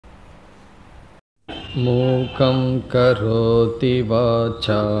மூகம் கரோதி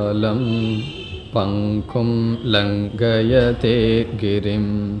வாசாலம் பங்கும் லங்கயதே கிரிம்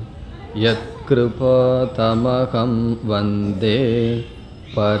யத்கிருபா தமகம் வந்தே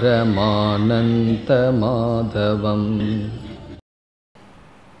பரமானந்த மாதவம்.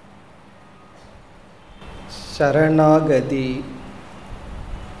 சரணாகதி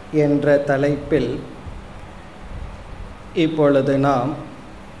என்ற தலைப்பில் இப்பொழுது நாம்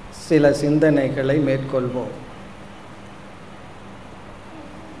சில சிந்தனைகளை மேற்கொள்வோம்.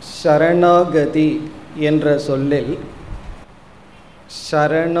 சரணாகதி என்ற சொல்லில்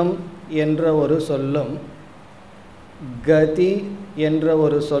சரணம் என்ற ஒரு சொல்லும் கதி என்ற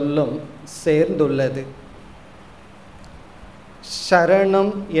ஒரு சொல்லும் சேர்ந்துள்ளது.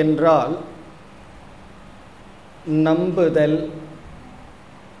 சரணம் என்றால் நம்புதல்,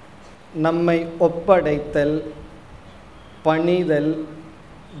 நம்மை ஒப்படைத்தல், பணிதல்,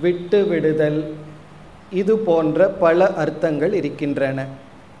 விட்டுவிடுதல், இது போன்ற பல அர்த்தங்கள் இருக்கின்றன.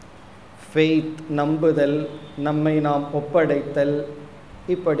 ஃபெய்த் நம்புதல், நம்மை நாம் ஒப்படைத்தல்,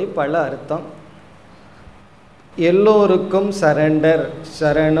 இப்படி பல அர்த்தம். எல்லோருக்கும் சரண்டர்,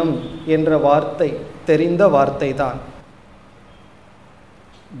 சரணம் என்ற வார்த்தை தெரிந்த வார்த்தை தான்.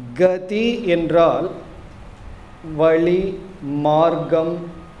 கதி என்றால் வழி, மார்க்கம்,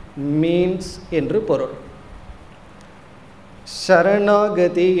 மீன்ஸ் என்று பொருள்.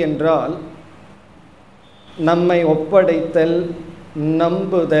 சரணாகதி என்றால் நம்மை ஒப்படைத்தல்,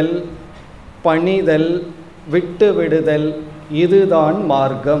 நம்புதல், பணிதல், விட்டுவிடுதல், இதுதான்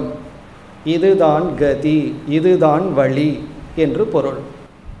மார்க்கம், இதுதான் கதி, இதுதான் வழி என்று பொருள்.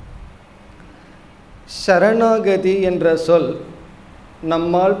 சரணாகதி என்ற சொல்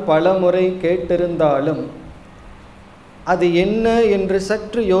நம்மால் பலமுறை கேட்டிருந்தாலும் அது என்ன என்று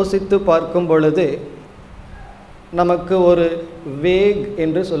சற்று யோசித்து பார்க்கும் பொழுது நமக்கு ஒரு வேக்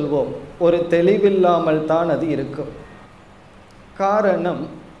என்று சொல்வோம், ஒரு தெளிவில்லாமல் தான் அது இருக்கும். காரணம்,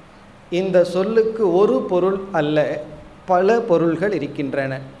 இந்த சொல்லுக்கு ஒரு பொருள் அல்ல, பல பொருள்கள்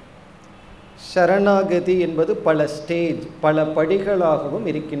இருக்கின்றன. சரணாகதி என்பது பல ஸ்டேஜ், பல படிகளாகவும்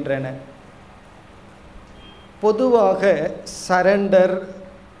இருக்கின்றன. பொதுவாக சரண்டர்,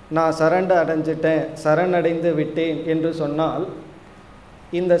 நான் சரண்டர் அடைஞ்சிட்டேன், சரணடைந்து விட்டேன் என்று சொன்னால்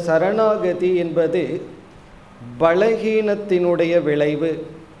இந்த சரணாகதி என்பது பலகீனத்தினுடைய விளைவு.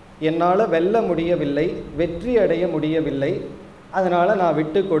 என்னால் வெல்ல முடியவில்லை, வெற்றி அடைய முடியவில்லை, அதனால் நான்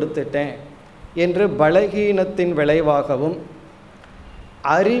விட்டு கொடுத்துட்டேன் என்று பலகீனத்தின் விளைவாகவும்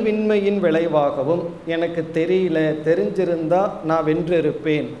அறிவின்மையின் விளைவாகவும், எனக்கு தெரியல, தெரிஞ்சிருந்தால் நான்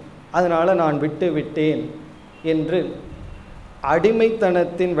வென்றிருப்பேன், அதனால் நான் விட்டு விட்டேன் என்று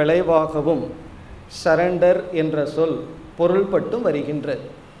அடிமைத்தனத்தின் விளைவாகவும் சரண்டர் என்ற சொல் பொருள்பட்டும் வருகின்றது.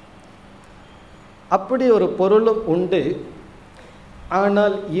 அப்படி ஒரு பொருளும் உண்டு.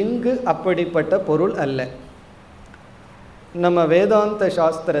 ஆனால் இங்கு அப்படிப்பட்ட பொருள் அல்ல. நம்ம வேதாந்த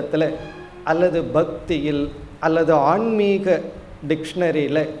சாஸ்திரத்தில் அல்லது பக்தியில் அல்லது ஆன்மீக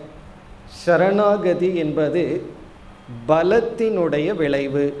டிக்ஷனரியில் சரணாகதி என்பது பலத்தினுடைய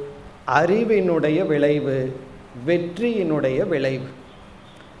விளைவு, அறிவினுடைய விளைவு, வெற்றியினுடைய விளைவு.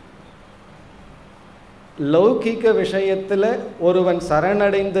 லௌகிக விஷயத்தில் ஒருவன்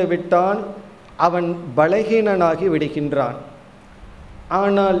சரணடைந்து விட்டான், அவன் பலகீனனாகி விடுகின்றான்.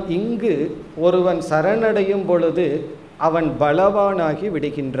 ஆனால் இங்கு ஒருவன் சரணடையும் பொழுது அவன் பலவானாகி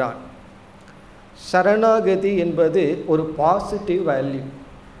விடுகின்றான். சரணாகதி என்பது ஒரு பாசிட்டிவ் வேல்யூ.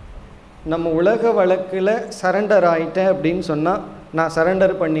 நம்ம உலக வழக்கில் சரண்டர் ஆயிட்டேன் அப்படின்னு சொன்னால், நான்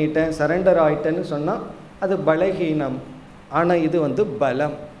சரண்டர் பண்ணிட்டேன், சரண்டர் ஆயிட்டேன்னு சொன்னால் அது பலகீனம். ஆனால் இது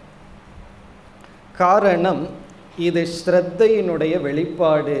பலம். காரணம், இது ஸ்ரத்தையினுடைய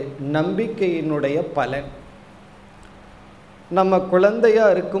வெளிப்பாடு, நம்பிக்கையினுடைய பலன். நம்ம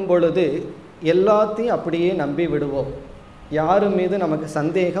குழந்தையாக இருக்கும் பொழுது எல்லாத்தையும் அப்படியே நம்பி விடுவோம். யாரு மீது நமக்கு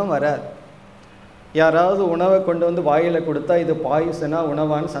சந்தேகம் வராது. யாராவது உணவை கொண்டு வந்து வாயில் கொடுத்தா இது பாய்சனா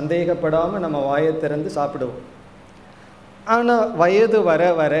உணவான்னு சந்தேகப்படாமல் நம்ம வாயை திறந்து சாப்பிடுவோம். ஆனால் வயது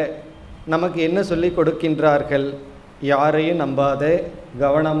வர வர நமக்கு என்ன சொல்லி கொடுக்கின்றார்கள்? யாரையும் நம்பாதே,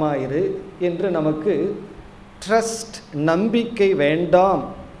 கவனமாயிரு என்று நமக்கு ட்ரஸ்ட், நம்பிக்கை வேண்டாம்,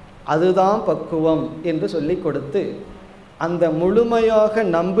 அதுதான் பக்குவம் என்று சொல்லி கொடுத்து அந்த முழுமையாக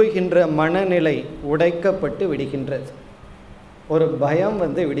நம்புகின்ற மனநிலை உடைக்கப்பட்டு விடுகின்றது. ஒரு பயம்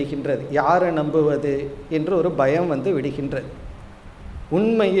விடுகின்றது. யாரை நம்புவது என்று ஒரு பயம் விடுகின்றது.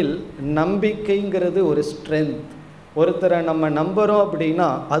 உண்மையில் நம்பிக்கைங்கிறது ஒரு ஸ்ட்ரென்த். ஒருத்தரை நம்ம நம்புகிறோம் அப்படின்னா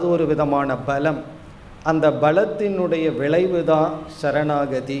அது ஒரு விதமான பலம். அந்த பலத்தினுடைய விளைவு தான்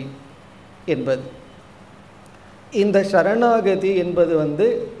சரணாகதி என்பது. இந்த சரணாகதி என்பது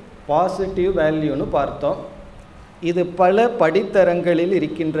பாசிட்டிவ் வேல்யூன்னு பார்த்தோம். இது பல படித்தரங்களில்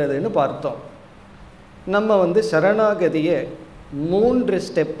இருக்கின்றதுன்னு பார்த்தோம். நம்ம சரணாகதியை 3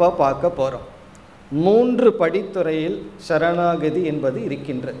 ஸ்டெப்பாக பார்க்க போகிறோம். 3 படித்துறையில் சரணாகதி என்பது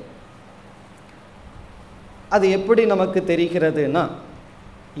இருக்கின்றது. அது எப்படி நமக்கு தெரிகிறதுனா,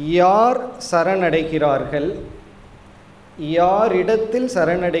 யார் சரணடைகிறார்கள், யாரிடத்தில்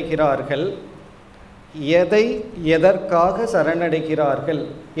சரணடைகிறார்கள், எதை எதற்காக சரணடைகிறார்கள்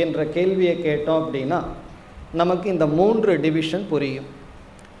என்ற கேள்வியை கேட்டோம் அப்படின்னா நமக்கு இந்த 3 டிவிஷன் புரியும்.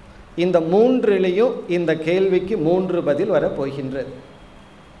 இந்த 3லேயும் இந்த கேள்விக்கு 3 பதில் வரப்போகின்றது.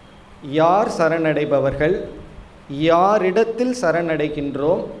 யார் சரணடைபவர்கள், யாரிடத்தில்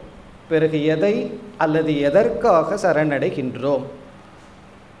சரணடைகின்றோம், பிறகு எதை அல்லது எதற்காக சரணடைகின்றோம்.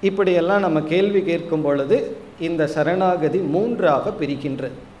 இப்படியெல்லாம் நம்ம கேள்வி கேட்கும் பொழுது இந்த சரணாகதி 3ஆக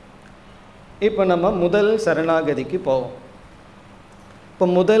பிரிக்கின்றது. இப்போ நம்ம முதல் சரணாகதிக்கு போவோம். இப்போ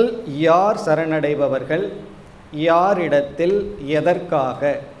முதல் யார் சரணடைபவர்கள், யாரிடத்தில்,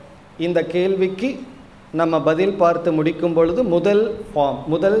 எதற்காக, இந்த கேள்விக்கு நம்ம பதில் பார்த்து முடிக்கும் பொழுது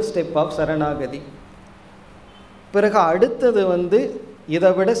முதல் ஸ்டெப் ஆஃப் சரணாகதி. பிறகு அடுத்தது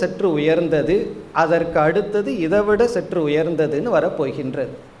இதை விட சற்று உயர்ந்தது, அதற்கு அடுத்தது இதை விட சற்று உயர்ந்ததுன்னு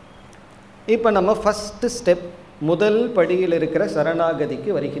வரப்போகின்றது. இப்போ நம்ம ஃபஸ்ட்டு ஸ்டெப், முதல் படியில் இருக்கிற சரணாகதிக்கு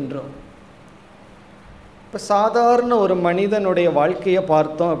வருகின்றோம். இப்போ சாதாரண ஒரு மனிதனுடைய வாழ்க்கையை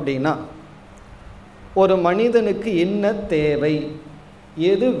பார்த்தோம் அப்படின்னா, ஒரு மனிதனுக்கு என்ன தேவை,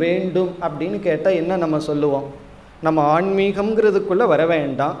 எது வேண்டும் அப்படின்னு கேட்டால் என்ன நம்ம சொல்லுவோம்? நம்ம ஆன்மீகம்ங்கிறதுக்குள்ளே வர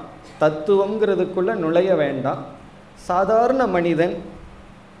வேண்டாம், தத்துவங்கிறதுக்குள்ளே நுழைய வேண்டாம். சாதாரண மனிதன்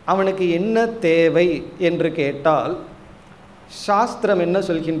அவனுக்கு என்ன தேவை என்று கேட்டால் சாஸ்திரம் என்ன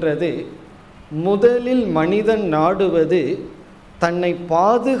சொல்கின்றது? முதலில் மனிதன் நாடுவது தன்னை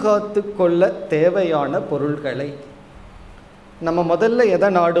பாதுகாத்து கொள்ள தேவையான பொருள்களை. நம்ம முதல்ல எதை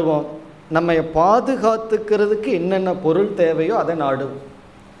நாடுவோம்? நம்ம பாதுகாத்துக்கிறதுக்கு என்னென்ன பொருள் தேவையோ அதை நாடுவோம்.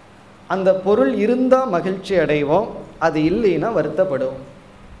 அந்த பொருள் இருந்தால் மகிழ்ச்சி அடைவோம், அது இல்லைன்னா வருத்தப்படுவோம்.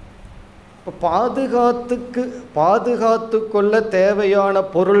 இப்போ பாதுகாத்து கொள்ள தேவையான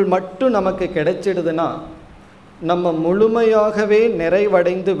பொருள் மட்டும் நமக்கு கிடைச்சிடுதுன்னா நம்ம முழுமையாகவே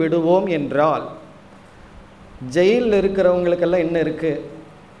நிறைவடைந்து விடுவோம் என்றால், ஜெயிலில் இருக்கிறவங்களுக்கெல்லாம் என்ன இருக்குது?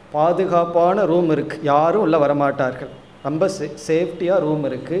 பாதுகாப்பான ரூம் இருக்குது, யாரும் உள்ளே வரமாட்டார்கள், ரொம்ப சேஃப்டியாக ரூம்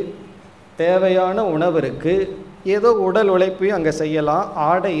இருக்குது, தேவையான உணவு இருக்குது, ஏதோ உடல் உழைப்பையும் அங்கே செய்யலாம்,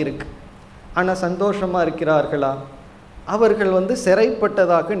 ஆடை இருக்குது. ஆனால் சந்தோஷமாக இருக்கிறார்களா? அவர்கள்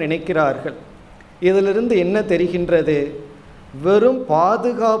சிறைப்பட்டதாக நினைக்கிறார்கள். இதிலிருந்து என்ன தெரிகின்றது? வெறும்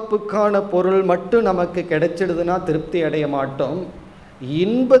பாதுகாப்புக்கான பொருள் மட்டும் நமக்கு கிடைச்சிடுதுன்னா திருப்தி அடைய மாட்டோம்.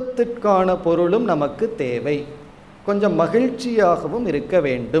 இன்பத்திற்கான பொருளும் நமக்கு தேவை. கொஞ்சம் மகிழ்ச்சியாகவும் இருக்க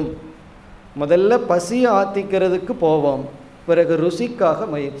வேண்டும். முதல்ல பசியை ஆற்றிக்கிறதுக்கு போவோம், பிறகு ருசிக்காக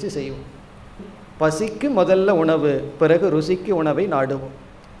முயற்சி செய்வோம். பசிக்கு முதல்ல உணவு, பிறகு ருசிக்கு உணவை நாடுவோம்.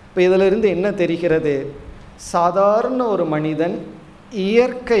 இப்போ இதிலிருந்து என்ன தெரிகிறது? சாதாரண ஒரு மனிதன்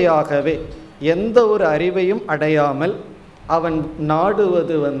இயற்கையாகவே எந்த ஒரு அறிவையும் அடையாமல் அவன்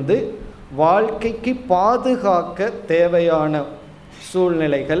நாடுவது வாழ்க்கைக்கு பாதுகாக்க தேவையான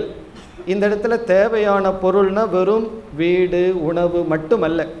சூழ்நிலைகள். இந்த இடத்துல தேவையான பொருள்னா வெறும் வீடு, உணவு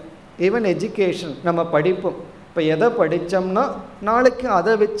மட்டுமல்ல, ஈவன் எஜுகேஷன், நம்ம படிப்போம். இப்போ எதை படித்தோம்னா நாளைக்கு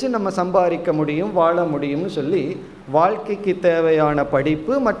அதை வச்சு நம்ம சம்பாதிக்க முடியும், வாழ முடியும்னு சொல்லி வாழ்க்கைக்கு தேவையான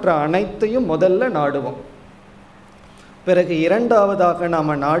படிப்பு மற்ற அனைத்தையும் முதல்ல நாடுவோம். பிறகு இரண்டாவதாக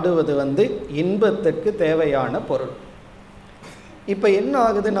நாம் நாடுவது இன்பத்திற்கு தேவையான பொருள். இப்போ என்ன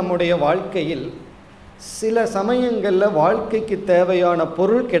ஆகுது? நம்முடைய வாழ்க்கையில் சில சமயங்களில் வாழ்க்கைக்கு தேவையான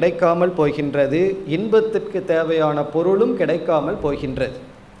பொருள் கிடைக்காமல் போகின்றது, இன்பத்திற்கு தேவையான பொருளும் கிடைக்காமல் போகின்றது.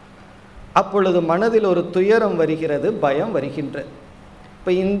 அப்பொழுது மனதில் ஒரு துயரம் வருகிறது, பயம் வருகின்றது.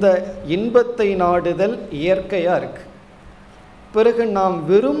 இப்போ இந்த இன்பத்தை நாடுதல் இயற்கையாக இருக்குது. பிறகு நாம்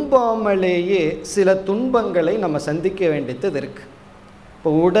விரும்பாமலேயே சில துன்பங்களை நம்ம சந்திக்க வேண்டியது இருக்குது. இப்போ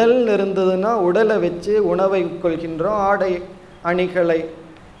உடல் இருந்ததுன்னா உடலை வச்சு உணவை உட்கொள்கின்றோம், ஆடை அணிகளை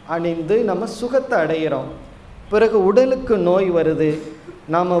அணிந்து நம்ம சுகத்தை அடைகிறோம். பிறகு உடலுக்கு நோய் வருது,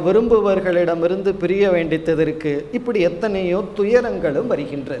 நாம் விரும்புவர்களிடமிருந்து பிரிய வேண்டியது இருக்குது. இப்படி எத்தனையோ துயரங்களும்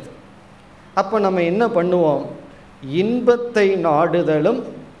வருகின்றது. அப்போ நம்ம என்ன பண்ணுவோம்? இன்பத்தை நாடுதலும்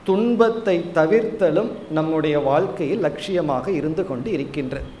துன்பத்தை தவிர்த்தலும் நம்முடைய வாழ்க்கையில் லட்சியமாக இருந்து கொண்டு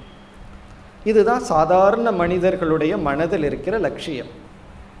இருக்கின்றது. இதுதான் சாதாரண மனிதர்களுடைய மனதில் இருக்கிற லட்சியம்.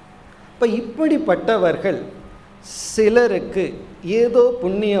 இப்போ இப்படிப்பட்டவர்கள் சிலருக்கு ஏதோ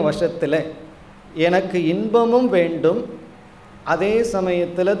புண்ணிய வசத்தில் எனக்கு இன்பமும் வேண்டும், அதே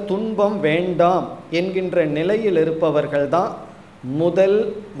சமயத்தில் துன்பம் வேண்டாம் என்கின்ற நிலையில் இருப்பவர்கள் தான் முதல்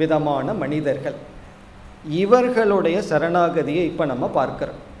விதமான மனிதர்கள். இவர்களுடைய சரணாகதியை இப்போ நம்ம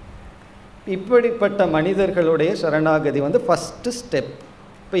பார்க்கிறோம். இப்படிப்பட்ட மனிதர்களுடைய சரணாகதி ஃபஸ்ட்டு ஸ்டெப்.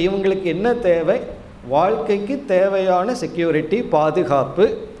 இப்போ இவங்களுக்கு என்ன தேவை? வாழ்க்கைக்கு தேவையான செக்யூரிட்டி, பாதுகாப்பு,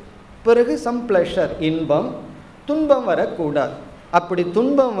 பிறகு சம் ப்ளஷர், இன்பம். துன்பம் வரக்கூடாது. அப்படி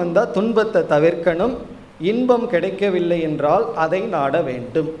துன்பம் வந்தால் துன்பத்தை தவிர்க்கணும். இன்பம் கிடைக்கவில்லை என்றால் அதை நாட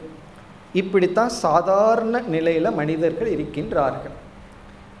வேண்டும். இப்படித்தான் சாதாரண நிலையில் மனிதர்கள் இருக்கின்றார்கள்.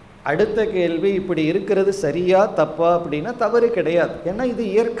 அடுத்த கேள்வி, இப்படி இருக்கிறது சரியா தப்பா அப்படின்னா தவறு கிடையாது. ஏன்னா இது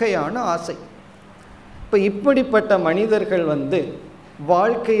இயற்கையான ஆசை. இப்போ இப்படிப்பட்ட மனிதர்கள்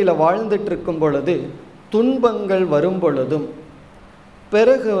வாழ்க்கையில் வாழ்ந்துட்டு இருக்கும் பொழுது துன்பங்கள் வரும் பொழுதும்,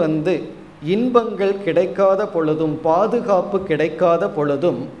 பிறகு இன்பங்கள் கிடைக்காத பொழுதும், பாதுகாப்பு கிடைக்காத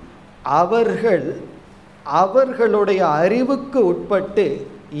பொழுதும் அவர்களுடைய அறிவுக்கு உட்பட்டு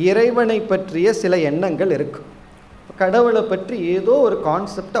இறைவனை பற்றிய சில எண்ணங்கள் இருக்கும். கடவுளை பற்றி ஏதோ ஒரு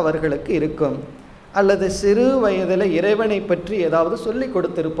கான்செப்ட் அவர்களுக்கு இருக்கும். அல்லது சிறு வயதில் இறைவனை பற்றி ஏதாவது சொல்லி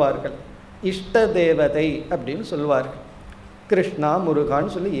கொடுத்திருப்பார்கள். இஷ்ட தேவதை அப்படின்னு சொல்வார்கள். கிருஷ்ணா,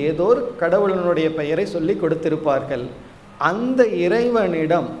 முருகான்னு சொல்லி ஏதோ ஒரு கடவுளனுடைய பெயரை சொல்லி கொடுத்திருப்பார்கள். அந்த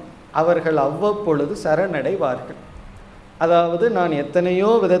இறைவனிடம் அவர்கள் அவ்வப்பொழுது சரணடைவார்கள். அதாவது, நான்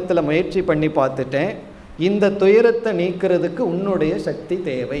எத்தனையோ விதத்தில் முயற்சி பண்ணி பார்த்துட்டேன், இந்த துயரத்தை நீக்கிறதுக்கு உன்னுடைய சக்தி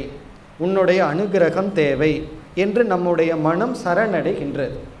தேவை, உன்னுடைய அனுகிரகம் தேவை என்று நம்முடைய மனம்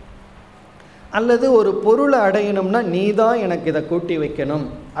சரணடைகின்றது. அல்லது ஒரு பொருளை அடையணும்னா நீ தான் எனக்கு இதை கூட்டி வைக்கணும்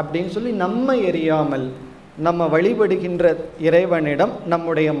அப்படின்னு சொல்லி நம்ம எரியாமல் நம்ம வழிபடுகின்ற இறைவனிடம்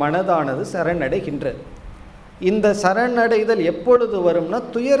நம்முடைய மனதானது சரணடைகின்றது. இந்த சரணடைதல் எப்பொழுது வரும்னா,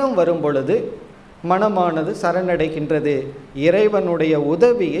 துயரம் வரும் பொழுது மனமானது சரணடைகின்றது, இறைவனுடைய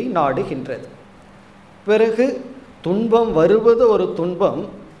உதவியை நாடுகின்றது. பிறகு துன்பம் வருவது ஒரு துன்பம்,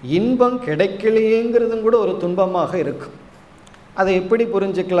 இன்பம் கிடைக்கலையேங்கிறதும் கூட ஒரு துன்பமாக இருக்கும். அதை எப்படி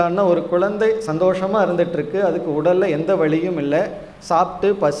புரிஞ்சுக்கலான்னா, ஒரு குழந்தை சந்தோஷமாக இருந்துகிட்ருக்கு, அதுக்கு உடலில் எந்த வலியும் இல்லை, சாப்பிட்டு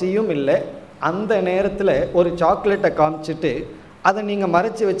பசியும் இல்லை. அந்த நேரத்தில் ஒரு சாக்லேட்டை காமிச்சிட்டு அதை நீங்கள்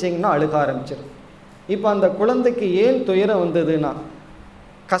மறைச்சி வச்சிங்கன்னா அழுக ஆரம்பிச்சிடும். இப்போ அந்த குழந்தைக்கு ஏன் துயரம் வந்ததுன்னா,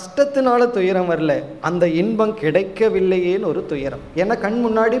 கஷ்டத்தினால துயரம் வரல, அந்த இன்பம் கிடைக்கவில்லையேன்னு ஒரு துயரம். ஏன்னா கண்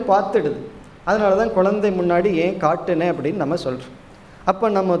முன்னாடி பார்த்துடுது. அதனால தான் குழந்தை முன்னாடி ஏன் காட்டுனேன் அப்படின்னு நம்ம சொல்கிறோம். அப்போ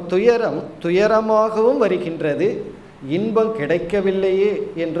நம்ம துயரமாகவும் வருகின்றது, இன்பம் கிடைக்கவில்லையே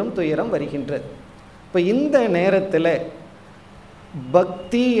என்றும் துயரம் வருகின்றது. இப்போ இந்த நேரத்தில்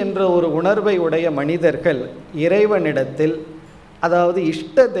பக்தி என்ற ஒரு உணர்வை உடைய மனிதர்கள் இறைவனிடத்தில், அதாவது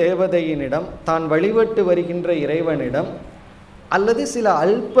இஷ்ட தேவதையினிடம், தான் வழிபட்டு வருகின்ற இறைவனிடம், அல்லது சில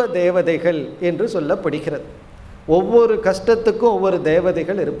அல்ப தேவதைகள் என்று சொல்லப்படுகிறது. ஒவ்வொரு கஷ்டத்துக்கும் ஒவ்வொரு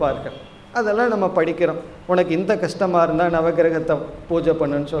தேவதைகள் இருப்பார்கள். அதெல்லாம் நம்ம படிக்கிறோம். உனக்கு இந்த கஷ்டமாக இருந்தால் நவகிரகத்தை பூஜை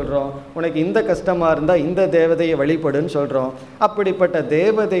பண்ணுன்னு சொல்கிறோம், உனக்கு இந்த கஷ்டமாக இருந்தால் இந்த தேவதையை வழிபடுன்னு சொல்கிறோம். அப்படிப்பட்ட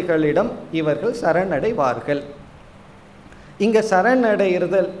தேவதைகளிடம் இவர்கள் சரணடைவார்கள். இங்கே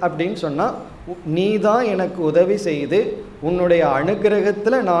சரணடைதல் அப்படின்னு சொன்னால், நீ தான் எனக்கு உதவி செய்து உன்னுடைய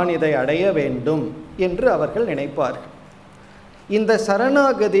அனுகிரகத்தில் நான் இதை அடைய வேண்டும் என்று அவர்கள் நினைப்பார்கள். இந்த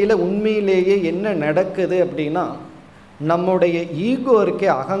சரணாகதியில் உண்மையிலேயே என்ன நடக்குது அப்படின்னா, நம்முடைய ஈகோ இருக்கே,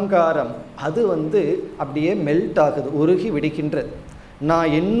 அகங்காரம், அது அப்படியே மெல்ட் ஆகுது, உருகி விடுகின்றது. நான்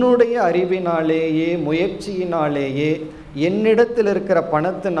என்னுடைய அறிவினாலேயே, முயற்சியினாலேயே, என்னிடத்தில் இருக்கிற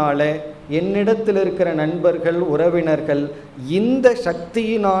பணத்தினால, என்னிடத்தில் இருக்கிற நண்பர்கள், உறவினர்கள், இந்த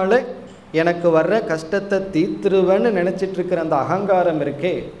சக்தியினால் எனக்கு வர்ற கஷ்டத்தை தீர்த்துருவேன்னு நினச்சிட்ருக்கிற அந்த அகங்காரம்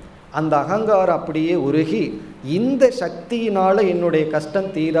இருக்கே, அந்த அகங்காரம் அப்படியே உருகி, இந்த சக்தியினால் என்னுடைய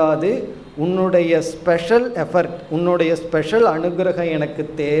கஷ்டம் தீராது, உன்னுடைய ஸ்பெஷல் எஃபர்ட், உன்னுடைய ஸ்பெஷல் அனுகிரகம் எனக்கு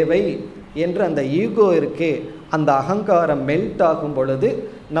தேவை என்று அந்த ஈகோ இருக்கே, அந்த அகங்காரம் மெல்ட் ஆகும் பொழுது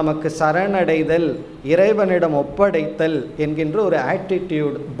நமக்கு சரணடைதல், இறைவனிடம் ஒப்படைத்தல் என்கின்ற ஒரு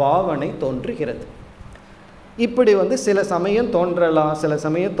ஆட்டிடியூட், பாவனை தோன்றுகிறது. இப்படி சில சமயம் தோன்றலாம், சில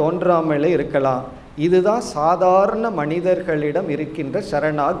சமயம் தோன்றாமலே இருக்கலாம். இதுதான் சாதாரண மனிதர்களிடம் இருக்கின்ற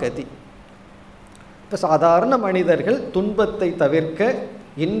சரணாகதி. இப்போ சாதாரண மனிதர்கள் துன்பத்தை தவிர்க்க,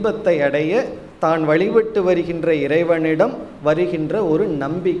 இன்பத்தை அடைய, தான் வழிபட்டு வருகின்ற இறைவனிடம் வருகின்ற ஒரு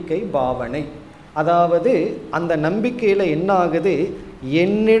நம்பிக்கை பாவனை. அதாவது அந்த நம்பிக்கையில் என்ன ஆகுது,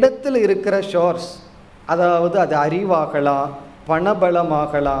 என்னிடத்தில் இருக்கிற ஷோர்ஸ், அதாவது அது அறிவாகலாம்,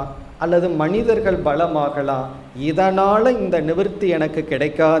 பணபலமாகலாம், அல்லது மனிதர்கள் பலமாகலாம், இதனால் இந்த நிவர்த்தி எனக்கு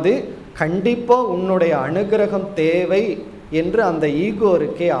கிடைக்காது, கண்டிப்பாக உன்னுடைய அனுகிரகம் தேவை என்று அந்த ஈகோ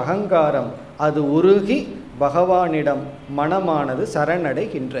இருக்கே, அகங்காரம், அது உருகி பகவானிடம் மனமானது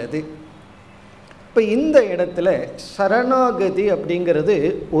சரணடைகின்றது. இப்போ இந்த இடத்துல சரணாகதி அப்படிங்கிறது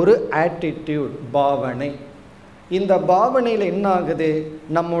ஒரு ஆட்டிடியூட், பாவனை. இந்த பாவனையில் என்ன ஆகுது,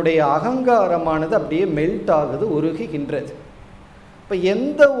 நம்முடைய அகங்காரமானது அப்படியே மெல்ட் ஆகுது, உருகுகின்றது. இப்போ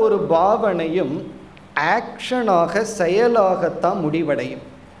எந்த ஒரு பாவனையும் ஆக்ஷனாக, செயலாகத்தான் முடிவடையும்.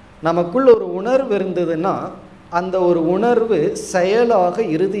 நமக்குள்ள ஒரு உணர்வு இருந்ததுன்னா அந்த ஒரு உணர்வு செயலாக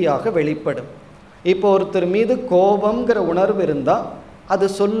இறுதியாக வெளிப்படும். இப்போ ஒருத்தர் மீது கோபம்ங்கிற உணர்வு இருந்தால் அது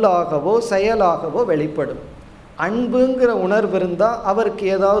சொல்லாகவோ செயலாகவோ வெளிப்படும். அன்புங்கிற உணர்வு இருந்தால் அவருக்கு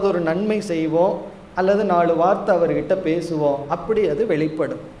ஏதாவது ஒரு நன்மை செய்வோம் அல்லது 4 வார்த்தை அவர்கிட்ட பேசுவோம், அப்படி அது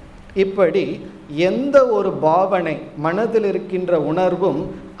வெளிப்படும். இப்படி எந்த ஒரு பாவனை மனதில் இருக்கின்ற உணர்வும்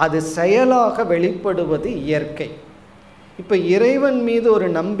அது செயலாக வெளிப்படுவது இயற்கை. இப்போ இறைவன் மீது ஒரு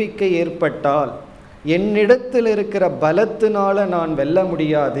நம்பிக்கை ஏற்பட்டால், என்னிடத்தில் இருக்கிற பலத்தினால நான் வெல்ல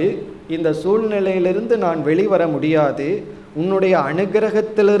முடியாது, இந்த சூழ்நிலையிலிருந்து நான் வெளிவர முடியாது, உன்னுடைய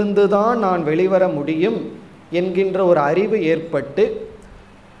அனுகிரகத்திலிருந்து தான் நான் வெளிவர முடியும் என்கின்ற ஒரு அறிவு ஏற்பட்டு,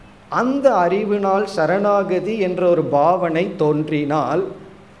 அந்த அறிவினால் சரணாகதி என்ற ஒரு பாவனை தோன்றினால்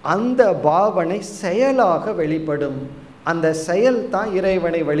அந்த பாவனை செயலாக வெளிப்படும். அந்த செயல் தான்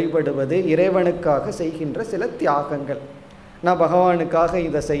இறைவனை வழிபடுவது, இறைவனுக்காக செய்கின்ற சில தியாகங்கள். நான் பகவானுக்காக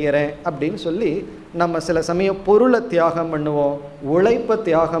இதை செய்கிறேன் அப்படின்னு சொல்லி நம்ம சில சமயம் பொருளை தியாகம் பண்ணுவோம், உழைப்பை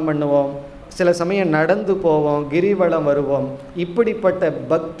தியாகம் பண்ணுவோம், சில சமயம் நடந்து போவோம், கிரிவலம் வருவோம். இப்படிப்பட்ட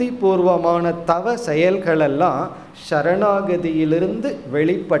பக்தி பூர்வமான தவ செயல்களெல்லாம் சரணாகதியிலிருந்து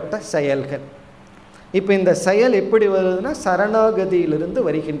வெளிப்பட்ட செயல்கள். இப்போ இந்த செயல் எப்படி வருதுன்னா சரணாகதியிலிருந்து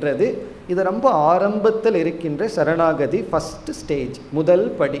வருகின்றது. இது ரொம்ப ஆரம்பத்தில் இருக்கின்ற சரணாகதி, ஃபஸ்ட்டு ஸ்டேஜ், முதல்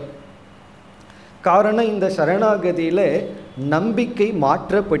படி. காரணம், இந்த சரணாகதியில் நம்பிக்கை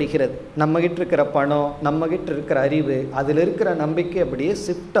மாற்றப்படுகிறது. நம்மகிட்ட இருக்கிற பணம், நம்மகிட்ட இருக்கிற அறிவு, அதில் இருக்கிற நம்பிக்கை அப்படியே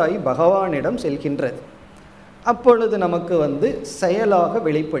ஷிஃப்ட் ஆகி பகவானிடம் செல்கின்றது. அப்பொழுது நமக்கு செயலாக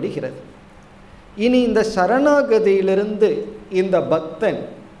வெளிப்படுகிறது. இனி இந்த சரணாகதியிலிருந்து இந்த பக்தன்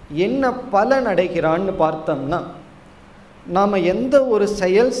என்ன பலன் அடைகிறான்னு பார்த்தோம்னா, நாம் எந்த ஒரு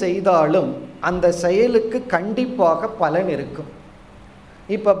செயல் செய்தாலும் அந்த செயலுக்கு கண்டிப்பாக பலன் இருக்கும்.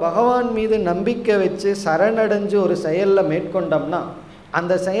 இப்போ பகவான் மீது நம்பிக்கை வச்சு சரணடைஞ்சு ஒரு செயலில் மேற்கொண்டோம்னா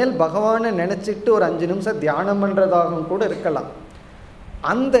அந்த செயல் பகவானை நினச்சிட்டு ஒரு 5 நிமிஷம் தியானம் பண்ணுறதாகவும் கூட இருக்கலாம்.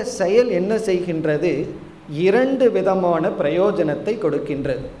 அந்த செயல் என்ன செய்கின்றது? 2 விதமான பிரயோஜனத்தை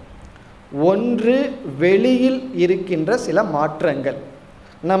கொடுக்கின்றது. ஒன்று, வெளியில் இருக்கின்ற சில மாற்றங்கள்.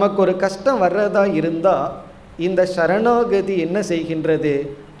 நமக்கு ஒரு கஷ்டம் வர்றதா இருந்தால் இந்த சரணாகதி என்ன செய்கின்றது?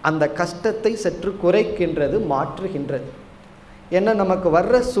 அந்த கஷ்டத்தை சற்று குறைக்கின்றது, மாற்றுகின்றது. ஏன்னா நமக்கு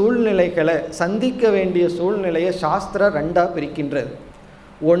வர்ற சூழ்நிலைகளை, சந்திக்க வேண்டிய சூழ்நிலையை சாஸ்திரம் 2ஆக பிரிக்கின்றது.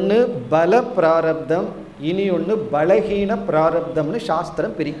 ஒன்று பல பிராரப்தம், இனி ஒன்று பலகீன பிராரப்தம்னு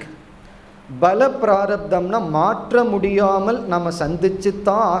சாஸ்திரம் பிரிக்கு. பல பிராரப்தம்னா மாற்ற முடியாமல் நம்ம சந்திச்சு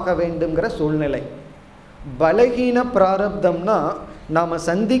தான் ஆக வேண்டுங்கிற சூழ்நிலை. பலகீன பிராரப்தம்னா நாம்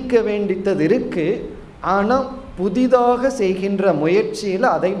சந்திக்க வேண்டியது இருக்குது, ஆனால் புதிதாக செய்கின்ற முயற்சியில்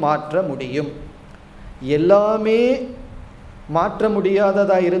அதை மாற்ற முடியும். எல்லாமே மாற்ற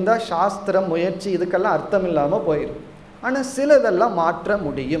முடியாததாக இருந்தால் சாஸ்திரம், முயற்சி இதுக்கெல்லாம் அர்த்தம் இல்லாமல் போயிடும். ஆனால் சிலதெல்லாம் மாற்ற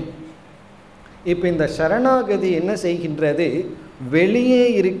முடியும். இப்போ இந்த சரணாகதி என்ன செய்கின்றது? வெளியே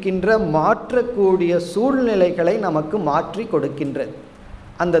இருக்கின்ற மாற்றக்கூடிய சூழ்நிலைகளை நமக்கு மாற்றி கொடுக்கின்றது.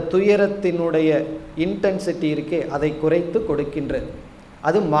 அந்த துயரத்தினுடைய இன்டென்சிட்டி இருக்கே, அதை குறைத்து கொடுக்கின்றது.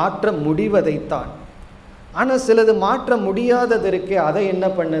 அது மாற்ற முடிவதைத்தான். ஆனால் சிலது மாற்ற முடியாதது இருக்கே, அதை என்ன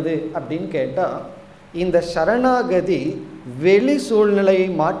பண்ணுது அப்படின்னு கேட்டால், இந்த சரணாகதி வெளி சூழ்நிலையை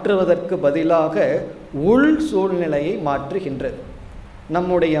மாற்றுவதற்கு பதிலாக உள் சூழ்நிலையை மாற்றுகின்றது.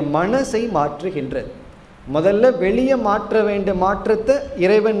 நம்முடைய மனசை மாற்றுகின்றது. முதல்ல வெளியே மாற்ற வேண்டிய மாற்றத்தை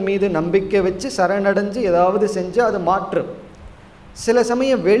இறைவன் மீது நம்பிக்கை வச்சு சரணடைஞ்சு ஏதாவது செஞ்சு அது மாற்றும். சில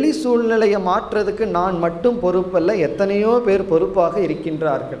சமயம் வெளி சூழ்நிலையை மாற்றுறதுக்கு நான் மட்டும் பொறுப்பல்ல, எத்தனையோ பேர் பொறுப்பாக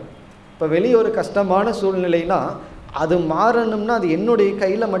இருக்கின்றார்கள். இப்போ வெளியே ஒரு கஷ்டமான சூழ்நிலைனா அது மாறணும்னா அது என்னுடைய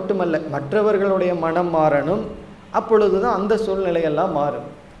கையில் மட்டுமல்ல, மற்றவர்களுடைய மனம் மாறணும். அப்பொழுது தான் அந்த சூழ்நிலையெல்லாம் மாறும்.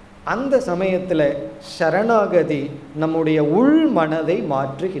 அந்த சமயத்தில் சரணாகதி நம்முடைய உள் மனதை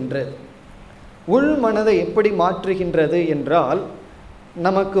மாற்றுகின்றது. உள் மனதை எப்படி மாற்றுகின்றது என்றால்,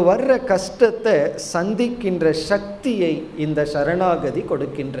 நமக்கு வர்ற கஷ்டத்தை சந்திக்கின்ற சக்தியை இந்த சரணாகதி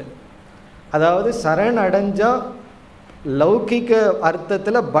கொடுக்கின்றது. அதாவது சரணடைஞ்சால் லௌகிக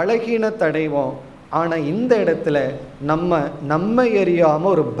அர்த்தத்தில் பலகீனத்தை அடைவோம். ஆனால் இந்த இடத்துல நம்மை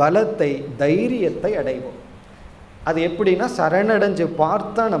அறியாமல் ஒரு பலத்தை, தைரியத்தை அடைவோம். அது எப்படின்னா சரணடைஞ்சு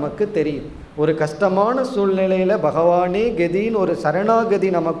பார்த்தா நமக்கு தெரியும். ஒரு கஷ்டமான சூழ்நிலையில் பகவானே கதின்னு ஒரு சரணாகதி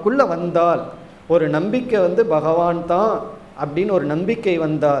நமக்குள்ளே வந்தால், ஒரு நம்பிக்கை பகவான் தான் அப்படின்னு ஒரு நம்பிக்கை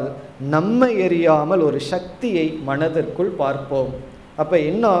வந்தால், நம்மை எறியாமல் ஒரு சக்தியை மனதிற்குள் பார்ப்போம். அப்போ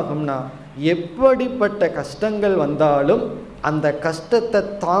என்ன ஆகும்னா, எப்படிப்பட்ட கஷ்டங்கள் வந்தாலும் அந்த கஷ்டத்தை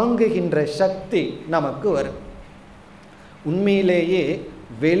தாங்குகின்ற சக்தி நமக்கு வரும். உண்மையிலேயே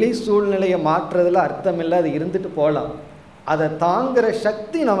வெளி சூழ்நிலையை மாற்றுறதுல அர்த்தமில்லை, அது இருந்துட்டு போகலாம். அதை தாங்குகிற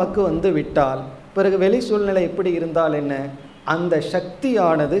சக்தி நமக்கு விட்டால் பிறகு வெளி சூழ்நிலை எப்படி இருந்தால் என்ன, அந்த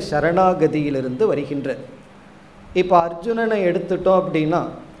சக்தியானது சரணாகதியிலிருந்து வருகின்றது. இப்போ அர்ஜுனனை எடுத்துட்டோம் அப்படின்னா,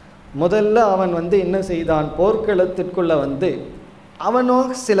 முதல்ல அவன் என்ன செய்தான், போர்க்களத்திற்குள்ள அவனோ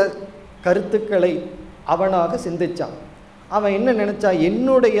சில கருத்துக்களை அவனாக சிந்திச்சான். அவன் என்ன நினச்சா,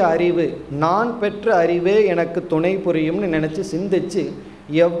 என்னுடைய அறிவு, நான் பெற்ற அறிவே எனக்கு துணை புரியும்னு நினச்சி சிந்திச்சு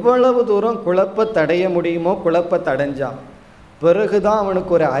எவ்வளவு தூரம் குழப்பத்தடைய முடியுமோ குழப்பத்தடைஞ்சான். பிறகுதான்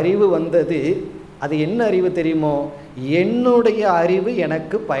அவனுக்கு ஒரு அறிவு வந்தது. அது என்ன அறிவு தெரியுமோ, என்னுடைய அறிவு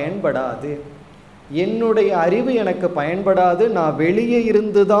எனக்கு பயன்படாது, என்னுடைய அறிவு எனக்கு பயன்படாது, நான் வெளியே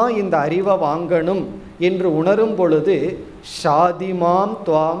இருந்து தான் இந்த அறிவை வாங்கணும் என்று உணரும் பொழுது ஷாதிமாம்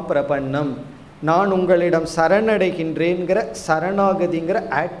துவாம் பிரபன்னம், நான் உங்களிடம் சரணடைகின்றேங்கிற சரணாகதிங்கிற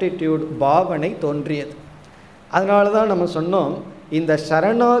ஆட்டிடியூட், பாவனை தோன்றியது. அதனால தான் நம்ம சொன்னோம், இந்த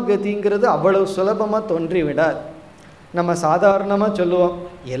சரணாகதிங்கிறது அவ்வளவு சுலபமாக தோன்றிவிடாது. நம்ம சாதாரணமாக சொல்லுவோம்,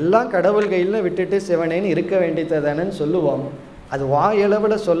 எல்லாம் கடவுள் கையில் விட்டுட்டு சிவனேன்னு இருக்க வேண்டியதுதானேன்னு சொல்லுவோம். அது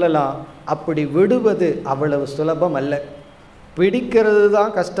வாயளவில் சொல்லலாம். அப்படி விடுவது அவ்வளவு சுலபம் அல்ல. பிடிக்கிறது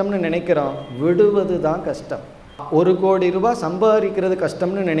தான் கஷ்டம்னு நினைக்கிறோம், விடுவது தான் கஷ்டம். 1 கோடி ரூபாய் சம்பாதிக்கிறது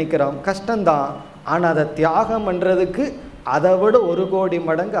கஷ்டம்னு நினைக்கிறோம், கஷ்டம்தான். ஆனால் அதை தியாகம் பண்ணுறதுக்கு அதை விட 1 கோடி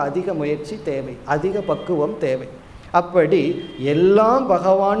மடங்கு அதிக முயற்சி தேவை, அதிக பக்குவம் தேவை. அப்படி எல்லாம்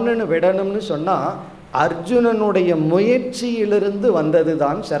பகவான்னு விடணும்னு சொன்னால் அர்ஜுனனுடைய முயற்சியிலிருந்து வந்தது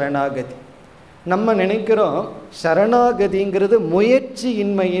தான் சரணாகதி. நம்ம நினைக்கிறோம் சரணாகதிங்கிறது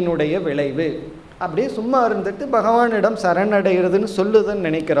முயற்சியின்மையினுடைய விளைவு, அப்படியே சும்மா இருந்துட்டு பகவானிடம் சரணடைகிறதுன்னு சொல்லுதுன்னு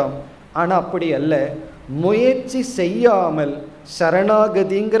நினைக்கிறோம். ஆனால் அப்படி அல்ல. முயற்சி செய்யாமல்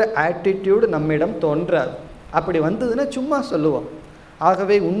சரணாகதிங்கிற ஆட்டிடியூடு நம்மிடம் தோன்றாது. அப்படி வந்ததுன்னா சும்மா சொல்லுவோம்.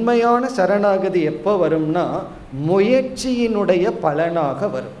 ஆகவே உண்மையான சரணாகதி எப்போ வரும்னா முயற்சியினுடைய பலனாக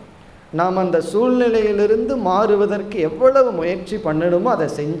வரும். நாம் அந்த சூழ்நிலையிலிருந்து மாறுவதற்கு எவ்வளவு முயற்சி பண்ணணுமோ அதை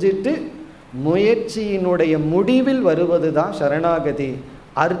செஞ்சுட்டு முயற்சியினுடைய முடிவில் வருவது தான் சரணாகதி.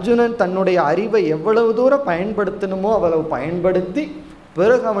 அர்ஜுனன் தன்னுடைய அறிவை எவ்வளவு தூரம் பயன்படுத்தணுமோ அவ்வளவு பயன்படுத்தி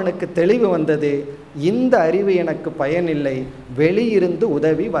பிறகு அவனுக்கு தெளிவு வந்தது, இந்த அறிவு எனக்கு பயனில்லை, வெளியிருந்து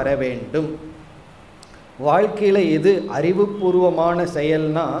உதவி வர வேண்டும். வாழ்க்கையில் எது அறிவுபூர்வமான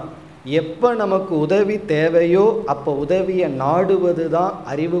செயல்னா, எப்போ நமக்கு உதவி தேவையோ அப்போ உதவியை நாடுவது தான்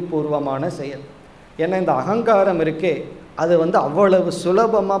அறிவுபூர்வமான செயல். ஏன்னா இந்த அகங்காரம் இருக்கே, அது அவ்வளவு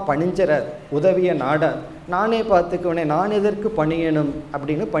சுலபமாக பணிஞ்சிடாது, உதவியை நாடாது. நானே பார்த்துக்குவேனே, நான் எதற்கு பணியணும்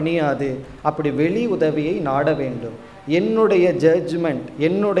அப்படின்னு பணியாது. அப்படி வெளி உதவியை நாட வேண்டும். என்னுடைய ஜட்ஜ்மெண்ட்,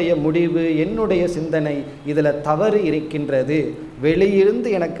 என்னுடைய முடிவு, என்னுடைய சிந்தனை இதில் தவறு இருக்கின்றது, வெளியிருந்து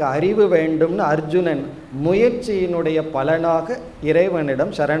எனக்கு அறிவு வேண்டும்னு அர்ஜுனன் முயற்சியினுடைய பலனாக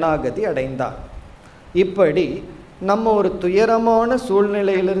இறைவனிடம் சரணாகதி அடைந்தார். இப்படி நம்ம ஒரு துயரமான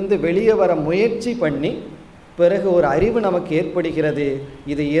சூழ்நிலையிலிருந்து வெளியே வர முயற்சி பண்ணி பிறகு ஒரு அறிவு நமக்கு ஏற்படுகிறது,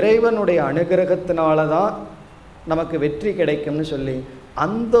 இது இறைவனுடைய அனுகிரகத்தினால தான் நமக்கு வெற்றி கிடைக்கும்னு சொல்லி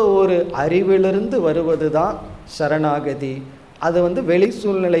அந்த ஒரு அறிவிலிருந்து வருவது தான் சரணாகதி. அது வெளி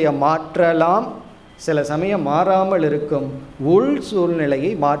சூழ்நிலையை மாற்றலாம், சில சமயம் மாறாமல் இருக்கும். உள்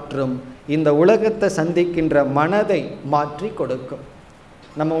சூழ்நிலையை மாற்றும், இந்த உலகத்தை சந்திக்கின்ற மனதை மாற்றி கொடுக்கும்.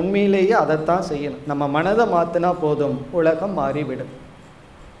 நம்ம உண்மையிலேயே அதைத்தான் செய்யணும். நம்ம மனதை மாற்றினா போதும், உலகம் மாறிவிடும்.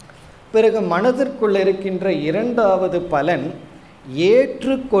 பிறகு மனதிற்குள் இருக்கின்ற 2வது பலன்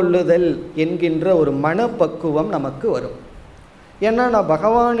ஏற்றுக்கொள்ளுதல் என்கின்ற ஒரு மனப்பக்குவம் நமக்கு வரும். ஏன்னா நான்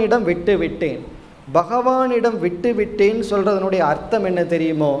பகவானிடம் விட்டு விட்டேன், பகவானிடம் விட்டு விட்டேன்னு சொல்கிறதனுடைய அர்த்தம் என்ன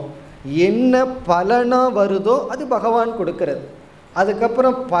தெரியுமோ, என்ன பலனாக வருதோ அது பகவான் கொடுக்கறது.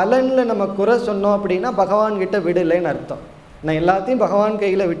 அதுக்கப்புறம் பலனில் நம்ம குறை சொன்னோம் அப்படின்னா பகவான்கிட்ட விடலைன்னு அர்த்தம். நான் எல்லாத்தையும் பகவான்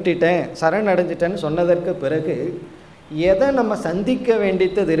கையில் விட்டுட்டேன், சரணடைஞ்சிட்டேன்னு சொன்னதற்கு பிறகு எதை நம்ம சந்திக்க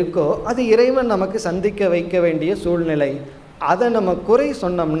வேண்டியது இருக்கோ அது இறைவன் நமக்கு சந்திக்க வைக்க வேண்டிய சூழ்நிலை. அதை நம்ம குறை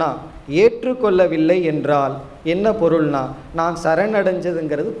சொன்னோம்னா, ஏற்றுக்கொள்ளவில்லை என்றால் என்ன பொருள்னா, நான்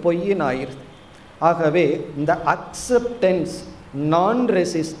சரணடைஞ்சதுங்கிறது பொய்யின் ஆயிடுது. ஆகவே இந்த அக்செப்டன்ஸ், நான்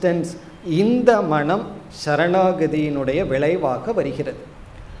ரெசிஸ்டன்ஸ், இந்த மனம் சரணாகதியினுடைய விளைவாக வருகிறது.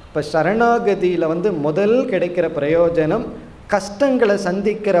 இப்போ சரணாகதியில் முதல் கிடைக்கிற பிரயோஜனம், கஷ்டங்களை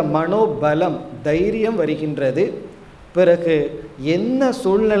சந்திக்கிற மனோபலம், தைரியம் வருகின்றது. பிறகு என்ன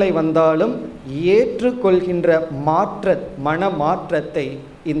சூழ்நிலை வந்தாலும் ஏற்றுக்கொள்கின்ற மன மாற்றத்தை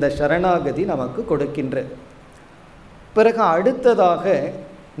இந்த சரணாகதி நமக்கு கொடுக்கின்றது. பிறகு அடுத்ததாக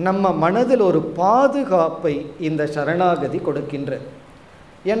நம்ம மனதில் ஒரு பாதுகாப்பை இந்த சரணாகதி கொடுக்கின்றது.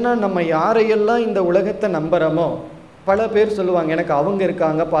 ஏன்னா நம்ம யாரையெல்லாம் இந்த உலகத்தை நம்புகிறோமோ, பல பேர் சொல்லுவாங்க எனக்கு அவங்க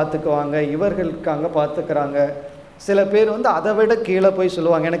இருக்காங்க பார்த்துக்குவாங்க, இவர்கள் இருக்காங்க பார்த்துக்கிறாங்க. சில பேர் அதை விட கீழே போய்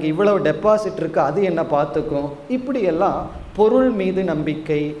சொல்லுவாங்க எனக்கு இவ்வளவு டெபாசிட் இருக்குது, அது என்ன பார்த்துக்கும். இப்படியெல்லாம் பொருள் மீது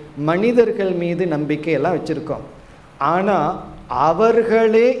நம்பிக்கை, மனிதர்கள் மீது நம்பிக்கை எல்லாம் வச்சுருக்கோம். ஆனால்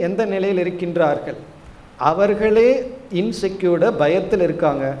அவர்களே எந்த நிலையில் இருக்கின்றார்கள், அவர்களே இன்செக்யூர்ட பயத்தில்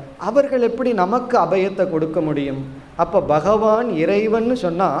இருக்காங்க. அவர்கள் எப்படி நமக்கு அபயத்தை கொடுக்க முடியும்? அப்போ பகவான் இறைவன்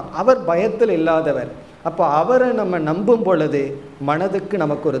சொன்னால் அவர் பயத்தில் இல்லாதவர். அப்போ அவரை நம்ம நம்பும் பொழுது மனதுக்கு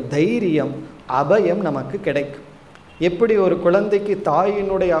நமக்கு ஒரு தைரியம், அபயம் நமக்கு கிடைக்கும். எப்படி ஒரு குழந்தைக்கு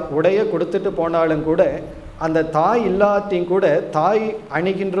தாயினுடைய உடையை கொடுத்துட்டு போனாலும் கூட அந்த தாய் இல்லாத்தையும் கூட தாய்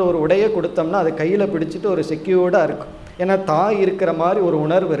அணிகின்ற ஒரு உடையை கொடுத்தோம்னா அதை கையில் பிடிச்சிட்டு ஒரு செக்யூர்டாக இருக்கும். ஏன்னா தாய் இருக்கிற மாதிரி ஒரு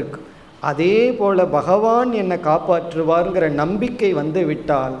உணர்வு இருக்கும். அதே போல் பகவான் என்னை காப்பாற்றுவாருங்கிற நம்பிக்கை வந்து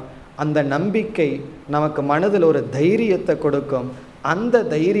விட்டால் அந்த நம்பிக்கை நமக்கு மனதில் ஒரு தைரியத்தை கொடுக்கும். அந்த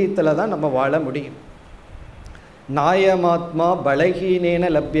தைரியத்தில் தான் நம்ம வாழ முடியும். நாயமாத்மா பலகீனேன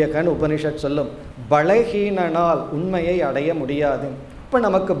லப்யகன்னு உபனிஷத் சொல்லும். பலகீனனால் உண்மையை அடைய முடியாது. இப்போ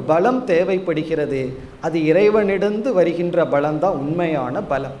நமக்கு பலம் தேவைப்படுகிறது. அது இறைவனிடந்து வருகின்ற பலம்தான் உண்மையான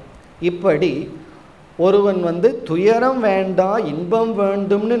பலம். இப்படி ஒருவன் துயரம் வேண்டாம் இன்பம்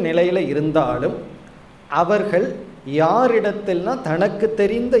வேண்டும்னு நிலையில் இருந்தாலும் அவர்கள் யாரிடத்தில்னா தனக்கு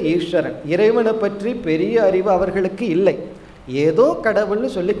தெரிந்த ஈஸ்வரன், இறைவனை பற்றி பெரிய அறிவு அவர்களுக்கு இல்லை. ஏதோ கடவுள்னு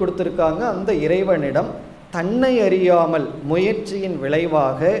சொல்லி கொடுத்துருக்காங்க. அந்த இறைவனிடம் தன்னை அறியாமல் முயற்சியின்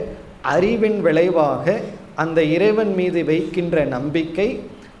விளைவாக, அறிவின் விளைவாக அந்த இறைவன் மீது வைக்கின்ற நம்பிக்கை,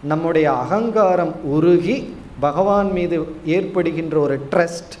 நம்முடைய அகங்காரம் உருகி பகவான் மீது ஏற்படுகின்ற ஒரு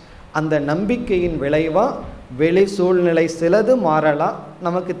ட்ரஸ்ட், அந்த நம்பிக்கையின் விளைவாக வெளி சூழ்நிலை சிலது மாறலாம்.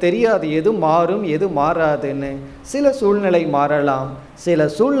 நமக்கு தெரியாது எது மாறும் எது மாறாதுன்னு. சில சூழ்நிலை மாறலாம், சில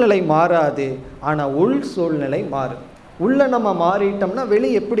சூழ்நிலை மாறாது. ஆனால் உள் சூழ்நிலை மாறும். உள்ள நம்ம மாறிட்டோம்னா வெளி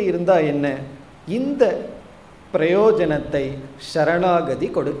எப்படி இருந்தால் என்ன? இந்த பிரயோஜனத்தை சரணாகதி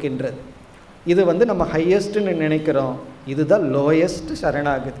கொடுக்கின்றது. இது நம்ம ஹையஸ்ட்னு நினைக்கிறோம். இதுதான் லோயஸ்ட்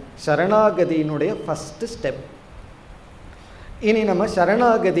சரணாகதி. சரணாகதியினுடைய ஃபஸ்ட்டு ஸ்டெப். இனி நம்ம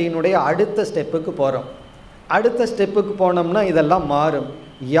சரணாகதியினுடைய அடுத்த ஸ்டெப்புக்கு போகிறோம். அடுத்த ஸ்டெப்புக்கு போனோம்னா இதெல்லாம் மாறும்.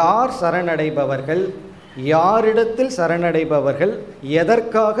 யார் சரணடைபவர்கள், யாரிடத்தில் சரணடைபவர்கள்,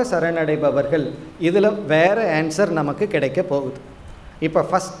 எதற்காக சரணடைபவர்கள், இதில் வேறு ஆன்சர் நமக்கு கிடைக்க போகுது. இப்போ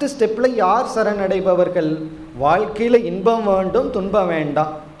ஃபஸ்ட்டு ஸ்டெப்பில் யார் சரணடைபவர்கள்? வாழ்க்கையில் இன்பம் வேண்டும் துன்பம்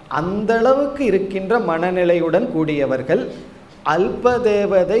வேண்டாம் அந்தளவுக்கு இருக்கின்ற மனநிலையுடன் கூடியவர்கள். அல்ப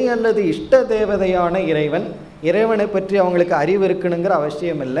தேவதை அல்லது இஷ்ட தேவதையான இறைவன், இறைவனை பற்றி அவங்களுக்கு அறிவு இருக்கணுங்கிற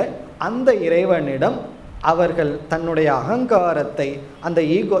அவசியம் இல்லை. அந்த இறைவனிடம் அவர்கள் தன்னுடைய அகங்காரத்தை, அந்த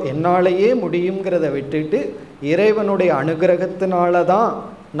ஈகோ என்னாலேயே முடியுங்கிறத விட்டுட்டு இறைவனுடைய அனுகிரகத்தினால தான்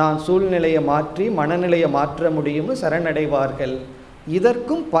நான் சூழ்நிலையை மாற்றி மனநிலையை மாற்ற முடியும்னு சரணடைவார்கள்.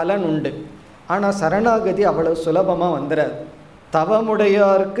 இதற்கும் பலன் உண்டு. ஆனால் சரணாகதி அவ்வளவு சுலபமாக வந்துடாது.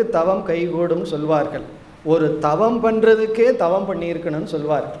 தவமுடையாருக்கு தவம் கைகூடும் சொல்வார்கள். ஒரு தவம் பண்ணுறதுக்கே தவம் பண்ணியிருக்கணும்னு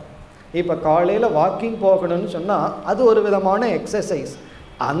சொல்வார்கள். இப்போ காலையில் வாக்கிங் போகணும்னு சொன்னால் அது ஒரு விதமான எக்ஸசைஸ்.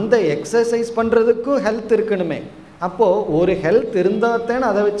 அந்த எக்ஸசைஸ் பண்ணுறதுக்கும் ஹெல்த் இருக்கணுமே. அப்போது ஒரு ஹெல்த் இருந்தால் தானே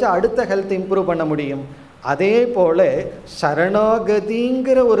அதை வச்சு அடுத்த ஹெல்த் இம்ப்ரூவ் பண்ண முடியும். அதே போல்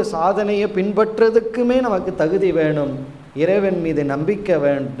சரணாகதிங்கிற ஒரு சாதனையை பின்பற்றதுக்குமே நமக்கு தகுதி வேணும். இறைவன் மீது நம்பிக்கை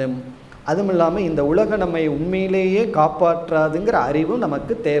வேண்டும். அதுவும் இல்லாமல் இந்த உலகம் நம்மை உண்மையிலேயே காப்பாற்றாதுங்கிற அறிவும்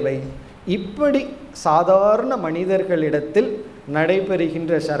நமக்கு தேவை. இப்படி சாதாரண மனிதர்களிடத்தில்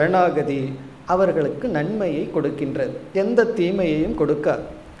நடைபெறுகின்ற சரணாகதி அவர்களுக்கு நன்மையை கொடுக்கின்றது, எந்த தீமையையும் கொடுக்காது.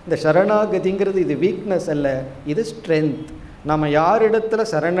 இந்த சரணாகதிங்கிறது இது வீக்னஸ் அல்ல, இது ஸ்ட்ரென்த். நம்ம யாரிடத்துல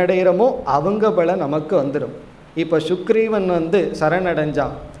சரணடைகிறோமோ அவங்க பலம் நமக்கு வந்துடும். இப்போ சுக்ரீவன்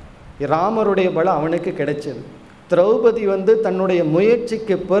சரணடைஞ்சான், ராமருடைய பலம் அவனுக்கு கிடைச்சது. திரௌபதி தன்னுடைய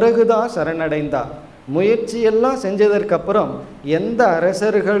முயற்சிக்கு பிறகுதான் சரணடைந்தார். முயற்சியெல்லாம் செஞ்சதற்கப்புறம் எந்த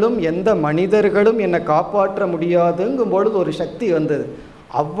அரசர்களும் எந்த மனிதர்களும் என்னை காப்பாற்ற முடியாதுங்கும் பொழுது ஒரு சக்தி வந்தது.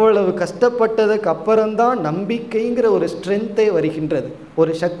 அவ்வளவு கஷ்டப்பட்டதுக்கு அப்புறம்தான் நம்பிக்கைங்கிற ஒரு ஸ்ட்ரென்த்தே வருகின்றது,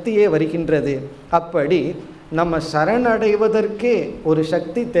 ஒரு சக்தியே வருகின்றது. அப்படி நம்ம சரணடைவதற்கே ஒரு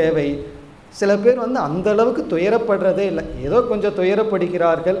சக்தி தேவை. சில பேர் அந்த அளவுக்கு துயரப்படுறதே இல்லை, ஏதோ கொஞ்சம்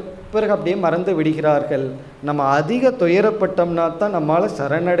துயரப்படுகிறார்கள், பிறகு அப்படியே மறந்து விடுகிறார்கள். நம்ம அதிக துயரப்பட்டோம்னா தான் நம்மளால்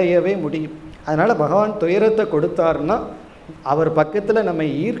சரணடையவே முடியும். அதனால் பகவான் துயரத்தை கொடுத்தாருன்னா அவர் பக்கத்தில் நம்ம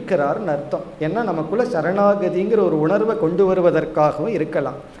ஈர்க்கிறார்னு அர்த்தம். ஏன்னா நமக்குள்ளே சரணாகதிங்கிற ஒரு உணர்வை கொண்டு வருவதற்காகவும்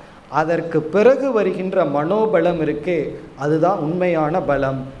இருக்கலாம். அதற்கு பிறகு வருகின்ற மனோபலம் இருக்கே, அதுதான் உண்மையான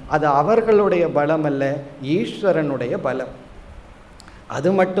பலம். அது அவர்களுடைய பலம் அல்ல, ஈஸ்வரனுடைய பலம்.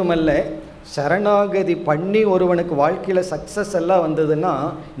 அது மட்டுமல்ல, சரணாகதி பண்ணி ஒருவனுக்கு வாழ்க்கையில் சக்ஸஸ் எல்லாம் வந்ததுன்னா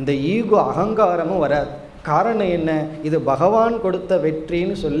இந்த ஈகோ அகங்காரமும் வராது. காரணம் என்ன? இது பகவான் கொடுத்த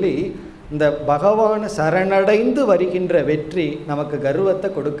வெற்றின்னு சொல்லி இந்த பகவானை சரணடைந்து வருகின்ற வெற்றி நமக்கு கர்வத்தை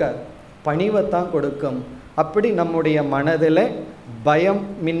கொடுக்காது, பணிவைத்தான் கொடுக்கும். அப்படி நம்முடைய மனதில்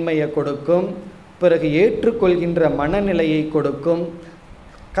பயமின்மையை கொடுக்கும், பிறகு ஏற்றுக்கொள்கின்ற மனநிலையை கொடுக்கும்,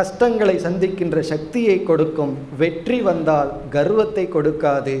 கஷ்டங்களை சந்திக்கின்ற சக்தியை கொடுக்கும். வெற்றி வந்தால் கர்வத்தை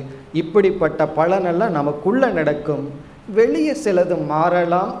கொடுக்காது. இப்படிப்பட்ட பலனெல்லாம் நமக்குள்ளே நடக்கும். வெளியே சிலது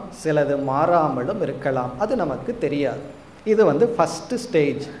மாறலாம், சிலது மாறாமலும் இருக்கலாம், அது நமக்கு தெரியாது. இது ஃபஸ்ட்டு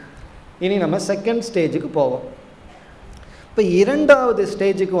ஸ்டேஜ். இனி நம்ம செகண்ட் ஸ்டேஜுக்கு போவோம். இப்போ இரண்டாவது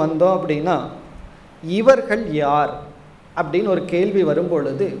ஸ்டேஜுக்கு வந்தோம் அப்படின்னா, இவர்கள் யார் அப்படின்னு ஒரு கேள்வி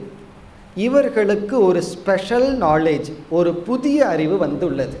வரும்பொழுது, இவர்களுக்கு ஒரு ஸ்பெஷல் நாலேஜ், ஒரு புதிய அறிவு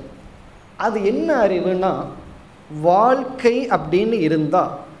வந்துள்ளது. அது என்ன அறிவுனா, வாழ்க்கை அப்படின்னு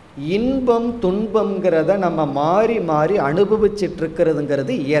இருந்தால் இன்பம் துன்பம்ங்கிறத நம்ம மாறி மாறி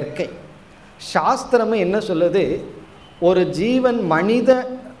அனுபவிச்சிட்ருக்கிறதுங்கிறது இயற்கை. சாஸ்திரமே என்ன சொல்லுது, ஒரு ஜீவன் மனித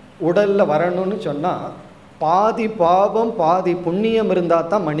உடலில் வரணும்னு சொன்னால் பாதி பாவம் பாதி புண்ணியம் இருந்தால்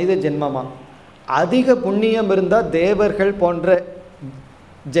தான் மனித ஜென்மமா. அதிக புண்ணியம் இருந்தால் தேவர்கள் போன்ற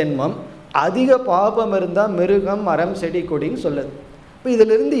ஜென்மம், அதிக பாவம் இருந்தால் மிருகம் மரம் செடி கொடின்னு சொல்லுது. இப்போ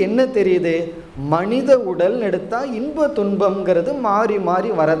இதிலிருந்து என்ன தெரியுது, மனித உடல் எடுத்தால் இன்ப துன்பங்கிறது மாறி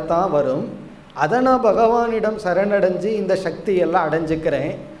மாறி வரத்தான் வரும். அதை நான் பகவானிடம் சரணடைஞ்சு இந்த சக்தியெல்லாம்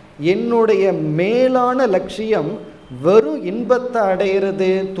அடைஞ்சிக்கிறேன். என்னுடைய மேலான லட்சியம் வெறும் இன்பத்தை அடையிறது,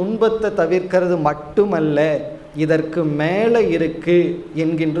 துன்பத்தை தவிர்க்கிறது மட்டுமல்ல, இதற்கு மேலே இருக்கு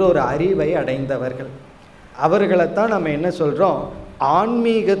என்கின்ற ஒரு அறிவை அடைந்தவர்கள். அவர்களைத்தான் நம்ம என்ன சொல்கிறோம்,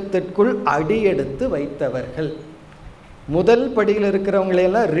 ஆன்மீகத்திற்குள் அடியெடுத்து வைத்தவர்கள். முதல் படியில்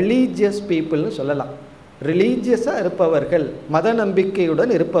இருக்கிறவங்களையெல்லாம் ரிலீஜியஸ் பீப்புள்னு சொல்லலாம். ரிலீஜியஸாக இருப்பவர்கள், மத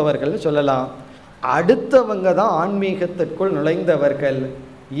நம்பிக்கையுடன் இருப்பவர்கள்னு சொல்லலாம். அடுத்தவங்க தான் ஆன்மீகத்திற்குள் நுழைந்தவர்கள்.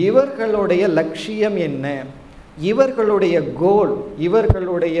 இவர்களுடைய லட்சியம் என்ன, இவர்களுடைய கோல்,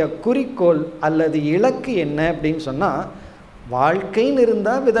 இவர்களுடைய குறிக்கோள் அல்லது இலக்கு என்ன அப்படின்னு சொன்னால், வாழ்க்கைன்னு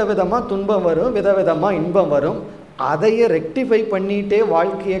இருந்தால் விதவிதமாக துன்பம் வரும், விதவிதமாக இன்பம் வரும். அதையே ரெக்டிஃபை பண்ணிகிட்டே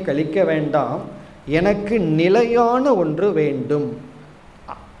வாழ்க்கையை கழிக்க வேண்டாம். எனக்கு நிலையான ஒன்று வேண்டும்,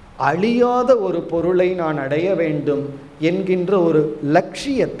 அழியாத ஒரு பொருளை நான் அடைய வேண்டும் என்கின்ற ஒரு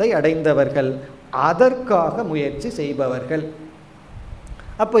லட்சியத்தை அடைந்தவர்கள், அதற்காக முயற்சி செய்பவர்கள்.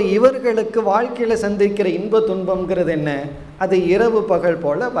 அப்போ இவர்களுக்கு வாழ்க்கையில் சந்திக்கிற இன்ப துன்பங்கிறது என்ன, அது இரவு பகல்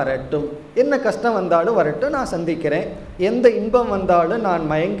போல் வரட்டும், என்ன கஷ்டம் வந்தாலும் வரட்டும், நான் சந்திக்கிறேன். எந்த இன்பம் வந்தாலும் நான்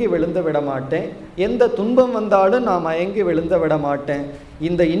மயங்கி விழுந்து விட மாட்டேன், எந்த துன்பம் வந்தாலும் நான் மயங்கி விழுந்து விட மாட்டேன்.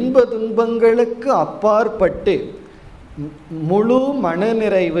 இந்த இன்ப துன்பங்களுக்கு அப்பாற்பட்டு முழு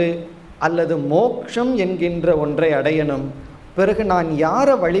மனநிறைவு அல்லது மோட்சம் என்கின்ற ஒன்றை அடையணும். பிறகு நான்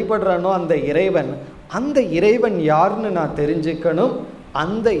யாரை வழிபடுறேனோ அந்த இறைவன் யாருன்னு நான் தெரிஞ்சுக்கணும்,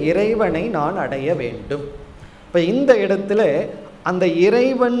 அந்த இறைவனை நான் அடைய வேண்டும். இப்போ இந்த இடத்துல அந்த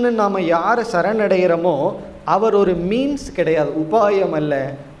இறைவன் நாம் யாரை சரணடைகிறோமோ அவர் ஒரு மீன்ஸ் கிடையாது, உபாயம் அல்ல,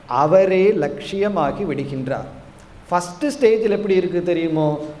 அவரே லட்சியமாகி விடுகின்றார். ஃபஸ்ட்டு ஸ்டேஜில் எப்படி இருக்குது தெரியுமோ,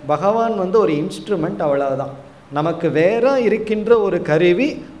 பகவான் ஒரு இன்ஸ்ட்ருமெண்ட், அவ்வளவுதான். நமக்கு வேற இருக்கின்ற ஒரு கருவி,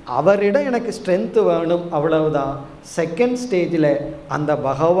 அவரிடம் எனக்கு ஸ்ட்ரென்த்து வேணும், அவ்வளவுதான். செகண்ட் ஸ்டேஜில் அந்த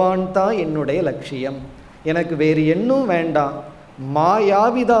பகவான் தான் என்னுடைய லட்சியம், எனக்கு வேறு என்னும் வேண்டாம்,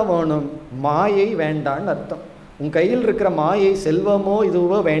 மாயாவிதான் வேணும், மாயை வேண்டான்னு அர்த்தம். உன் கையில் இருக்கிற மாயை செல்வமோ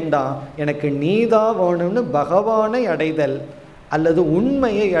இதுவோ வேண்டாம், எனக்கு நீதான் வேணும்னு பகவானை அடைதல் அல்லது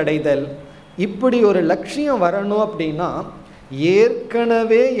உண்மையை அடைதல். இப்படி ஒரு லட்சியம் வரணும் அப்படின்னா,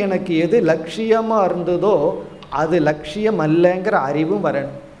 ஏற்கனவே எனக்கு எது லட்சியமாக இருந்ததோ அது லட்சியம் அல்லங்கிற அறிவும்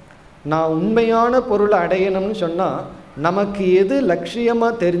வரணும். நான் உண்மையான பொருளை அடையணும்னு சொன்னால் நமக்கு எது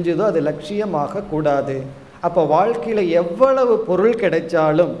லட்சியமாக தெரிஞ்சதோ அது லட்சியமாக கூடாது. அப்போ வாழ்க்கையில் எவ்வளவு பொருள்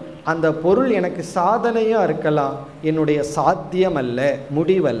கிடைச்சாலும் அந்த பொருள் எனக்கு சாதனையாக இருக்கலாம், என்னுடைய சாத்தியம் அல்ல,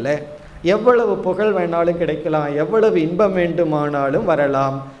 முடிவல்ல. எவ்வளவு புகழ் வேணாலும் கிடைக்கலாம், எவ்வளவு இன்பம் வேண்டுமானாலும்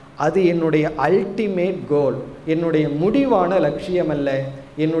வரலாம், அது என்னுடைய அல்டிமேட் கோல், என்னுடைய முடிவான லட்சியம் அல்ல.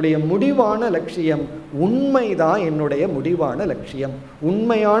 என்னுடைய முடிவான லட்சியம் உண்மைதான், என்னுடைய முடிவான லட்சியம்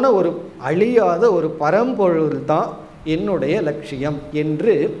உண்மையான ஒரு அழியாத ஒரு பரம்பொருள் தான் என்னுடைய லட்சியம்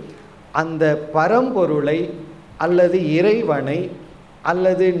என்று அந்த பரம்பொருளை அல்லது இறைவனை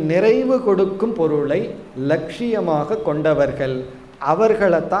அல்லது நிறைவு கொடுக்கும் பொருளை லட்சியமாக கொண்டவர்கள்,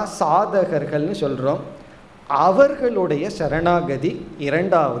 அவர்களைத்தான் சாதகர்கள்னு சொல்கிறோம். அவர்களுடைய சரணாகதி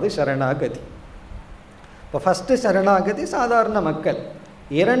இரண்டாவது சரணாகதி. இப்போ ஃபஸ்ட்டு சரணாகதி சாதாரண மக்கள்,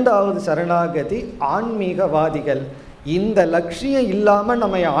 இரண்டாவது சரணாகதி ஆன்மீகவாதிகள். இந்த லட்சியம் இல்லாமல்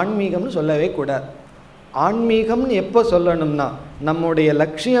நம்ம ஆன்மீகம்னு சொல்லவே கூடாது. ஆன்மீகம்னு எப்போ சொல்லணும்னா, நம்முடைய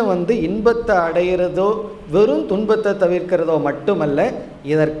லட்சியம் இன்பத்தை அடைகிறதோ வெறும் துன்பத்தை தவிர்க்கிறதோ மட்டுமல்ல,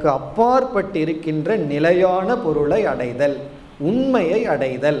 இதற்கு அப்பாற்பட்டு இருக்கின்ற நிலையான பொருளை அடைதல், உண்மையை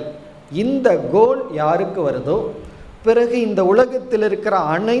அடைதல். இந்த கோல் யாருக்கு வருதோ, பிறகு இந்த உலகத்தில் இருக்கிற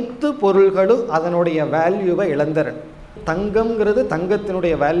அனைத்து பொருள்களும் அதனுடைய வேல்யூவை இழந்துறணும். தங்கம்ங்கிறது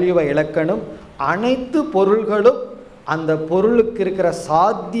தங்கத்தினுடைய வேல்யூவை இழக்கணும். அனைத்து பொருள்களும் அந்த பொருளுக்கு இருக்கிற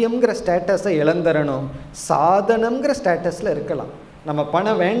சாத்தியம்ங்கிற ஸ்டேட்டஸை இழந்துடணும். சாதனம்ங்கிற ஸ்டேட்டஸில் இருக்கலாம். நம்ம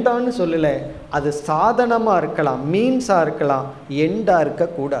பணம் வேண்டான்னு சொல்லலை, அது சாதனமாக இருக்கலாம், மீன்ஸாக இருக்கலாம், எண்டாக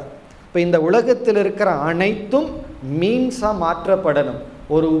இருக்கக்கூடாது. இப்போ இந்த உலகத்தில் இருக்கிற அனைத்தும் மீன்ஸாக மாற்றப்படணும்,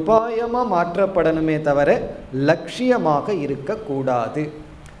 ஒரு உபாயமாக மாற்றப்படணுமே தவிர லட்சியமாக இருக்கக்கூடாது.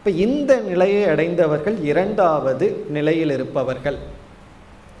 இப்போ இந்த நிலையை அடைந்தவர்கள் இரண்டாவது நிலையில் இருப்பவர்கள்.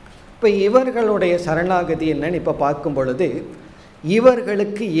 இப்போ இவர்களுடைய சரணாகதி என்னன்னு இப்போ பார்க்கும் பொழுது,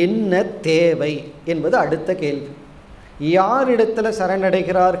 இவர்களுக்கு என்ன தேவை என்பது அடுத்த கேள்வி. யாரிடத்தில்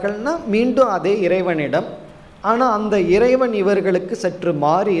சரணடைகிறார்கள்னா மீண்டும் அதே இறைவனிடம். ஆனால் அந்த இறைவன் இவர்களுக்கு சற்று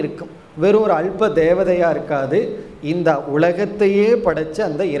மாறி இருக்கும், வெறும் ஒரு அல்ப தேவதையாக இருக்காது, இந்த உலகத்தையே படைச்ச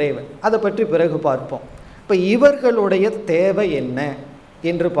அந்த இறைவன். அதை பற்றி பிறகு பார்ப்போம். இப்போ இவர்களுடைய தேவை என்ன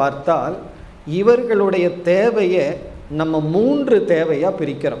என்று பார்த்தால், இவர்களுடைய தேவையை நம்ம 3 தேவையாக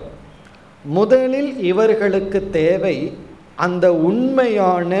பிரிக்கிறோம். முதலில் இவர்களுக்கு தேவை அந்த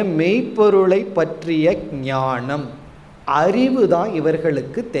உண்மையான மெய்ப்பொருளை பற்றிய ஞானம், அறிவு தான்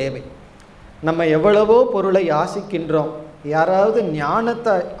இவர்களுக்கு தேவை. நம்ம எவ்வளவோ பொருளை யாசிக்கின்றோம், யாராவது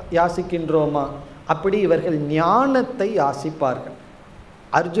ஞானத்தை யாசிக்கின்றோமா? அப்படி இவர்கள் ஞானத்தை யாசிப்பார்கள்.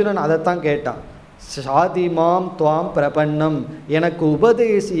 அர்ஜுனன் அதைத்தான் கேட்டான், சாதிமாம் துவாம் பிரபன்னம், எனக்கு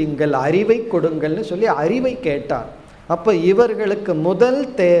உபதேசியுங்கள், அறிவை கொடுங்கள்னு சொல்லி அறிவை கேட்டான். அப்போ இவர்களுக்கு முதல்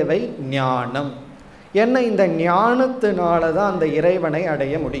தேவை ஞானம். ஏன்னா இந்த ஞானத்தினால தான் அந்த இறைவனை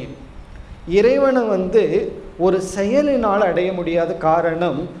அடைய முடியும். இறைவனை ஒரு செயலினால் அடைய முடியாத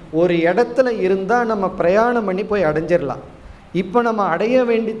காரணம், ஒரு இடத்துல இருந்தால் நம்ம பிரயாணம் பண்ணி போய் அடைஞ்சிடலாம். இப்போ நம்ம அடைய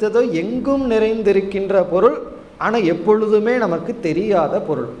வேண்டியதோ எங்கும் நிறைந்திருக்கின்ற பொருள், ஆனால் எப்பொழுதுமே நமக்கு தெரியாத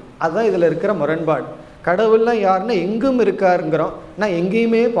பொருள். அதுதான் இதில் இருக்கிற முரண்பாடு. கடவுள்லாம் யாருன்னா எங்கும் இருக்காருங்கிறோம், நான்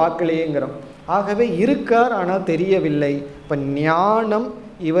எங்கேயுமே பார்க்கலையேங்கிறோம். ஆகவே இருக்கார் ஆனால் தெரியவில்லை. இப்போ ஞானம்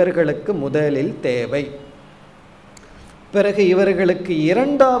இவர்களுக்கு முதலில் தேவை. பிறகு இவர்களுக்கு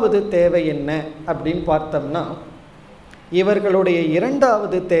இரண்டாவது தேவை என்ன அப்படின்னு பார்த்தோம்னா, இவர்களுடைய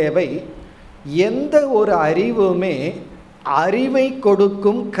இரண்டாவது தேவை, எந்த ஒரு அறிவுமே அறிவை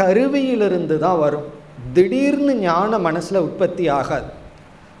கொடுக்கும் கருவியிலிருந்து தான் வரும். திடீர்னு ஞானம் மனசில் உற்பத்தி ஆகாது.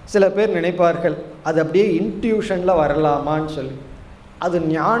 சில பேர் நினைப்பார்கள் அது அப்படியே இன்ட்யூஷனில் வரலாமான்னு சொல்லி. அது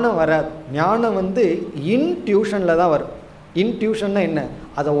ஞானம் வராது. ஞானம் இன்ட்யூஷனில் தான் வரும். இன்ட்யூஷன்னா என்ன?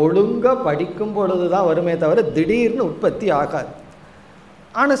 அதை ஒழுங்காக படிக்கும் பொழுது தான் வருமே தவிர திடீர்னு உற்பத்தி ஆகாது.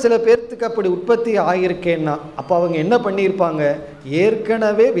 ஆனால் சில பேர்த்துக்கு அப்படி உற்பத்தி ஆகியிருக்கேன்னா அப்போ அவங்க என்ன பண்ணியிருப்பாங்க?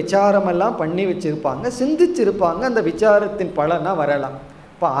 ஏற்கனவே விசாரமெல்லாம் பண்ணி வச்சுருப்பாங்க, சிந்திச்சிருப்பாங்க, அந்த விசாரத்தின் பலனாக வரலாம்.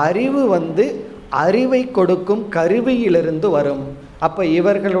 இப்போ அறிவு அறிவை கொடுக்கும் கருவியிலிருந்து வரும். அப்போ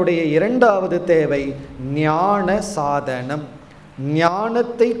இவர்களுடைய இரண்டாவது தேவை ஞான சாதனம்.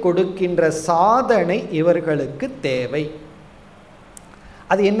 ஞானத்தை கொடுக்கின்ற சாதனை இவர்களுக்கு தேவை.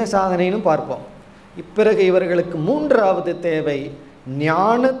 அது என்ன சாதனைன்னு பார்ப்போம். பிறகு இவர்களுக்கு மூன்றாவது தேவை,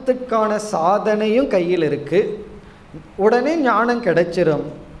 ஞானத்துக்கான சாதனையும் கையில் இருக்குது, உடனே ஞானம் கிடைச்சிரும்.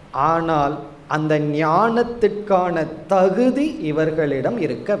 ஆனால் அந்த ஞானத்துக்கான தகுதி இவர்களிடம்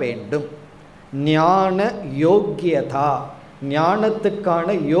இருக்க வேண்டும். ஞான யோக்கியதா, ஞானத்துக்கான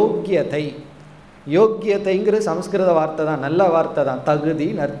யோக்கியதை. யோக்கியதைங்கிற சமஸ்கிருத வார்த்தை தான், நல்ல வார்த்தை தான்,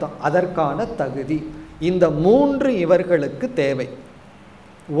 தகுதின்னு அர்த்தம். அதற்கான தகுதி. இந்த 3 இவர்களுக்கு தேவை.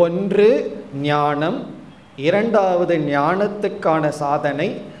 ஒன்று ஞானம், இரண்டாவது ஞானத்துக்கான சாதனை,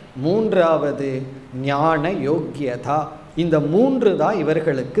 மூன்றாவது ஞான யோக்கியதா. இந்த 3 தான்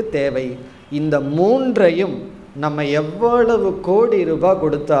இவர்களுக்கு தேவை. இந்த 3ஐயும் நம்ம எவ்வளவு கோடி ரூபாய்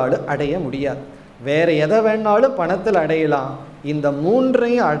கொடுத்தாலும் அடைய முடியாது. வேறு எதை வேணாலும் பணத்தில் அடையலாம். இந்த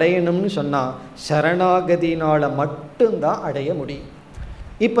 3ஐயும் அடையணும்னு சொன்னால் சரணாகதியினால் மட்டும்தான் அடைய முடியும்.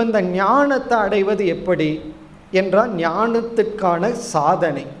 இப்போ இந்த ஞானத்தை அடைவது எப்படி என்றால், ஞானத்திற்கான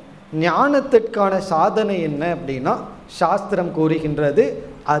சாதனை. ஞானத்திற்கான சாதனை என்ன அப்படின்னா, சாஸ்திரம் கூறுகின்றது,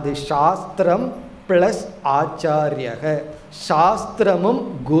 அது சாஸ்திரம் ப்ளஸ் ஆச்சாரியக. சாஸ்திரமும்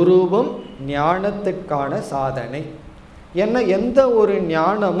குருவும் ஞானத்திற்கான சாதனை. ஏன்னா எந்த ஒரு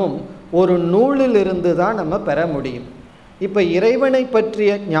ஞானமும் ஒரு நூலிலிருந்து தான் நம்ம பெற முடியும். இப்போ இறைவனை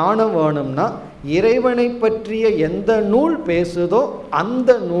பற்றிய ஞானம் வேணும்னா, இறைவனை பற்றிய எந்த நூல் பேசுதோ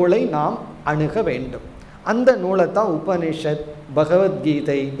அந்த நூலை நாம் அணுக வேண்டும். அந்த நூலை தான் உபனிஷத்,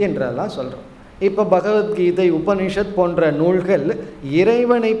 பகவத்கீதை என்றெல்லாம் சொல்கிறோம். இப்போ பகவத்கீதை, உபனிஷத் போன்ற நூல்கள்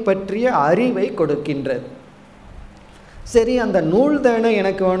இறைவனை பற்றிய அறிவை கொடுக்கின்றது. சரி, அந்த நூல் தானே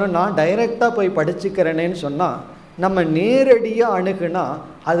எனக்கு வேணும், நான் டைரெக்டாக போய் படிச்சுக்கிறேனேன்னு சொன்னால், நம்ம நேரடியாக அணுகுனா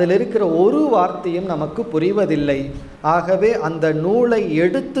அதில் இருக்கிற ஒரு வார்த்தையும் நமக்கு புரிவதில்லை. ஆகவே அந்த நூலை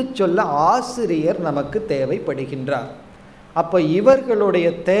எடுத்து சொல்ல ஆசிரியர் நமக்கு தேவைப்படுகின்றார். அப்போ இவர்களுடைய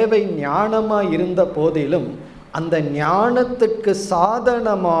தேவை ஞானமாக இருந்த போதிலும் அந்த ஞானத்துக்கு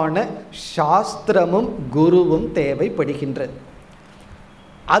சாதனமான சாஸ்திரமும் குருவும் தேவைப்படுகின்றது.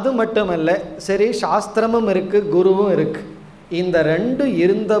 அது மட்டுமல்ல, சரி சாஸ்திரமும் இருக்குது குருவும் இருக்குது, இந்த ரெண்டு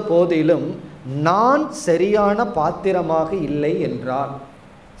இருந்த போதிலும் நான் சரியான பாத்திரமாக இல்லை என்றால்,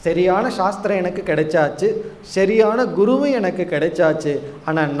 சரியான சாஸ்திரம் எனக்கு கிடைச்சாச்சு, சரியான குருவும் எனக்கு கிடைச்சாச்சு,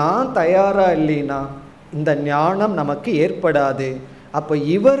 ஆனால் நான் தயாராக இல்லைன்னா இந்த ஞானம் நமக்கு ஏற்படாது. அப்போ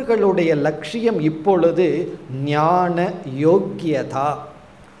இவர்களுடைய லட்சியம் இப்பொழுது ஞான யோக்கியதா.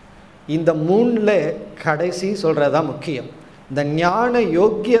 இந்த மூணில் கடைசி சொல்கிறதா முக்கியம். இந்த ஞான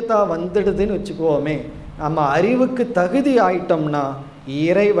யோக்கியதா வந்துடுதுன்னு வச்சுக்குவோமே, நம்ம அறிவுக்கு தகுதி ஆயிட்டோம்னா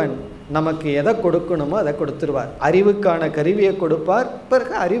இறைவன் நமக்கு எதை கொடுக்கணுமோ அதை கொடுத்துருவார். அறிவுக்கான கருவியை கொடுப்பார்,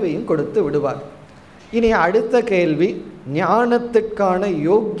 பிறகு அறிவையும் கொடுத்து விடுவார். இனி அடுத்த கேள்வி, ஞானத்துக்கான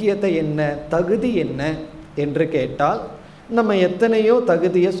யோக்கியதை என்ன, தகுதி என்ன என்று கேட்டால் நம்ம எத்தனையோ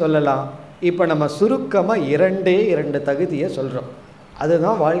தகுதியை சொல்லலாம். இப்போ நம்ம சுருக்கமாக இரண்டு தகுதியை சொல்கிறோம்.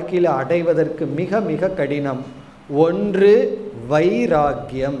 அதுதான் வாழ்க்கையில் அடைவதற்கு மிக மிக கடினம். ஒன்று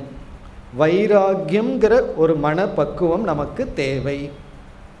வைராக்கியம். வைராக்கியம்ங்கிற ஒரு மனப்பக்குவம் நமக்கு தேவை.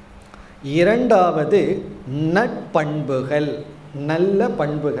 இரண்டாவது நட்பண்புகள், நல்ல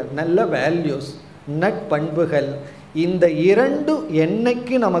பண்புகள், நல்ல வேல்யூஸ், நட்பண்புகள். இந்த இரண்டு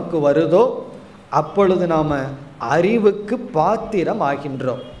என்னைக்கு நமக்கு வருதோ அப்பொழுது நாம் அறிவுக்கு பாத்திரம்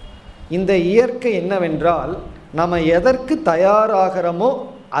ஆகின்றோம். இந்த இயற்கை என்னவென்றால், நம்ம எதற்கு தயாராகிறோமோ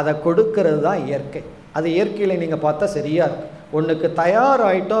அதை கொடுக்கறது தான் இயற்கை. அது இயற்கையில் நீங்கள் பார்த்தா சரியா இருக்கு. ஒன்றுக்கு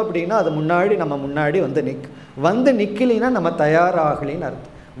தயாராகிட்டோம் அப்படின்னா அது நம்ம முன்னாடி வந்து நிற்கலைன்னா நம்ம தயாராகலின்னு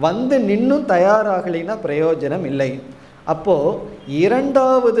அர்த்தம். வந்து நின்னும் தயாராகலைன்னா பிரயோஜனம் இல்லை. அப்போது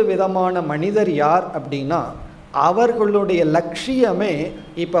இரண்டாவது விதமான மனிதர் யார் அப்படின்னா, அவர்களுடைய லட்சியமே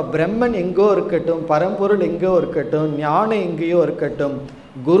இப்போ பிரம்மன் எங்கோ இருக்கட்டும், பரம்பொருள் எங்கோ இருக்கட்டும், ஞானம் எங்கேயோ இருக்கட்டும்,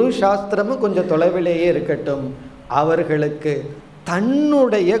 குரு சாஸ்திரமும் கொஞ்சம் தொலைவிலேயே இருக்கட்டும், அவர்களுக்கு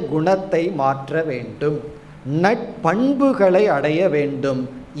தன்னுடைய குணத்தை மாற்ற வேண்டும், நட்பண்புகளை அடைய வேண்டும்.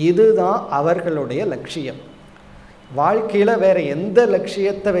 இதுதான் அவர்களுடைய லட்சியம். வாழ்க்கையில் வேறு எந்த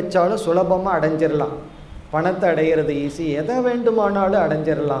லட்சியத்தை வச்சாலும் சுலபமாக அடைஞ்சிடலாம். பணத்தை அடைகிறது ஈஸி, எதை வேண்டுமானாலும்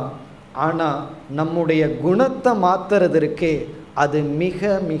அடைஞ்சிடலாம். ஆனால் நம்முடைய குணத்தை மாற்றுறதுக்கே அது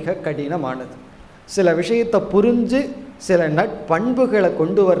மிக மிக கடினமானது. சில விஷயத்தை புரிஞ்சு சில நட்பண்புகளை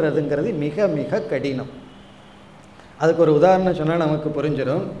கொண்டு வர்றதுங்கிறது மிக மிக கடினம். அதுக்கு ஒரு உதாரணம் சொன்னால் நமக்கு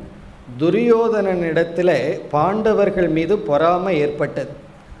புரிஞ்சிடும். துரியோதனனிடத்தில் பாண்டவர்கள் மீது பொறாமை ஏற்பட்டது.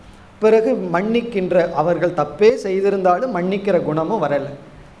 பிறகு மன்னிக்கின்ற, அவர்கள் தப்பே செய்திருந்தாலும் மன்னிக்கிற குணமும் வரலை.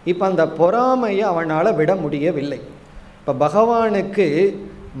 இப்போ அந்த பொறாமையை அவனால் விட முடியவில்லை. இப்போ பகவானுக்கு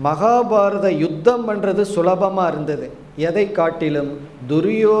மகாபாரத யுத்தம் பண்ணுறது சுலபமாக இருந்தது. எதை காட்டிலும்?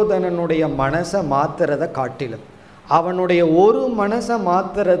 துரியோதனனுடைய மனசை மாற்றுறதை காட்டிலும். அவனுடைய ஒரு மனசை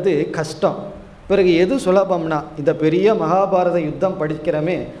மாற்றுறது கஷ்டம். பிறகு எது சுலபம்னா, இந்த பெரிய மகாபாரத யுத்தம்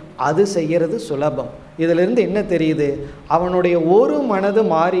படிக்கிறமே அது செய்கிறது சுலபம். இதிலிருந்து என்ன தெரியுது? அவனுடைய ஒரு மனது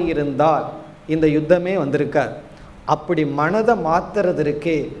மாறி இருந்தால் இந்த யுத்தமே வந்திருக்கார். அப்படி மனதை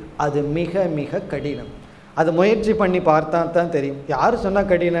மாற்றுறதுக்கே அது மிக மிக கடினம். அது முயற்சி பண்ணி பார்த்தா தான் தெரியும். யார் சொன்னால்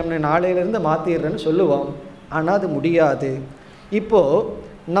கடினம்னு? நாளையிலேருந்து மாற்றிடுறேன்னு சொல்லுவோம், ஆனால் அது முடியாது. இப்போது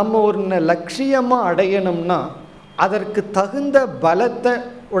நம்ம ஒரு லட்சியமாக அடையணும்னா அதற்கு தகுந்த பலத்தை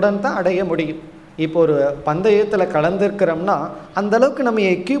உடன் தான் அடைய முடியும். இப்போ ஒரு பந்தயத்தில் கலந்துருக்கிறோம்னா அந்தளவுக்கு நம்ம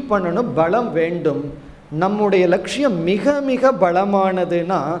எக்யூப் பண்ணணும், பலம் வேண்டும். நம்முடைய லட்சியம் மிக மிக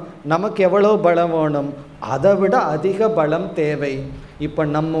பலமானதுன்னா நமக்கு எவ்வளோ பலம் வேணும்? அதை விட அதிக பலம் தேவை. இப்போ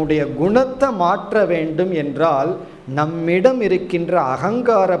நம்முடைய குணத்தை மாற்ற வேண்டும் என்றால் நம்மிடம் இருக்கின்ற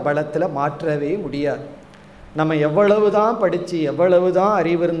அகங்கார பலத்தில் மாற்றவே முடியாது. நம்ம எவ்வளவு தான் படித்து, எவ்வளவு தான்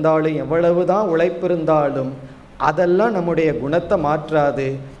அறிவு இருந்தாலும், எவ்வளவு தான் உழைப்பு இருந்தாலும் அதெல்லாம் நம்முடைய குணத்தை மாற்றாது.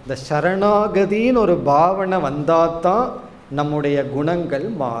 இந்த சரணாகதின்னு ஒரு பாவனை வந்தால் தான் நம்முடைய குணங்கள்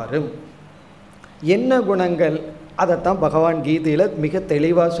மாறும். என்ன குணங்கள்? அதைத்தான் பகவான் கீதையில் மிக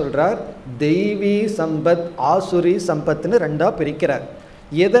தெளிவாக சொல்கிறார். தெய்வீ சம்பத், ஆசுரி சம்பத்துன்னு ரெண்டாக பிரிக்கிறார்.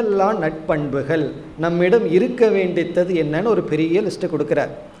 எதெல்லாம் நட்பண்புகள் நம்மிடம் இருக்க வேண்டியது என்னன்னு ஒரு பெரிய லிஸ்ட்டு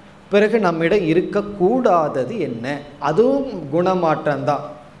கொடுக்குறார். பிறகு நம்மிடம் இருக்கக்கூடாதது என்ன, அதுவும் குணமாற்றம்தான்.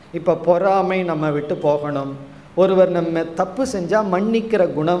 இப்போ பொறாமை நம்ம விட்டு போகணும். ஒருவர் நம்ம தப்பு செஞ்சால் மன்னிக்கிற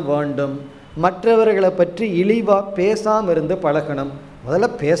குணம் வேண்டும். மற்றவர்களை பற்றி இழிவாக பேசாமல் இருந்து பழகணும். முதல்ல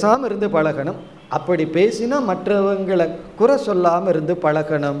பேசாமல் இருந்து பழகணும். அப்படி பேசினா மற்றவங்களை குறை சொல்லாமல் இருந்து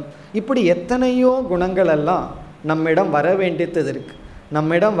பழகணும். இப்படி எத்தனையோ குணங்கள் எல்லாம் நம்மிடம் வர வேண்டியது இருக்குது.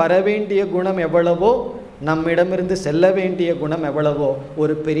 நம்மிடம் வர வேண்டிய குணம் எவ்வளவோ, நம்மிடமிருந்து செல்ல வேண்டிய குணம் எவ்வளவோ,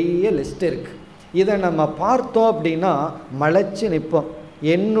 ஒரு பெரிய லிஸ்ட் இருக்குது. இதை நம்ம பார்த்தோம் அப்படின்னா மலைச்சு நிற்போம்.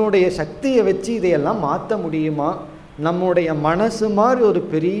 என்னுடைய சக்தியை வச்சு இதையெல்லாம் மாற்ற முடியுமா? நம்முடைய மனசு மாதிரி ஒரு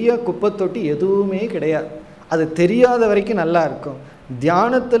பெரிய குப்பைத்தொட்டி எதுவுமே கிடையாது. அது தெரியாத வரைக்கும் நல்லா இருக்கும்.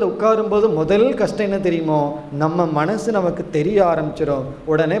 தியானத்தில் உட்காரும்போது முதல் கஷ்டம் என்ன தெரியுமோ? நம்ம மனசு நமக்கு தெரிய ஆரம்பிச்சிடும்,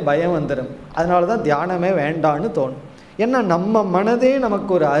 உடனே பயம் வந்துடும். அதனால தான் தியானமே வேண்டான்னு தோணும். ஏன்னா நம்ம மனதே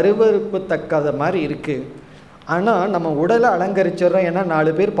நமக்கு ஒரு அருவருப்பு தக்காத மாதிரி இருக்குது. ஆனால் நம்ம உடலை அலங்கரிச்சிடுறோம், ஏன்னா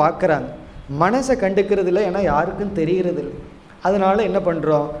 4 பேர் பார்க்குறாங்க. மனசை கண்டுக்கிறது இல்லை, ஏன்னா யாருக்கும் தெரிகிறது இல்லை. அதனால் என்ன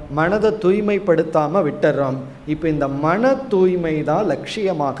பண்ணுறோம், மனதை தூய்மைப்படுத்தாமல் விட்டுறோம். இப்போ இந்த மன தூய்மை தான்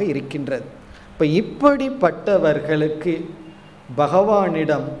லட்சியமாக இருக்கின்றது. இப்போ இப்படிப்பட்டவர்களுக்கு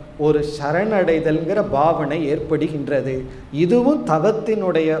பகவானிடம் ஒரு சரணடைதல்ங்கிற பாவனை ஏற்படுகின்றது. இதுவும்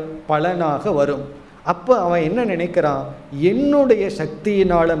தவத்தினுடைய பலனாக வரும். அப்போ அவன் என்ன நினைக்கிறான், என்னுடைய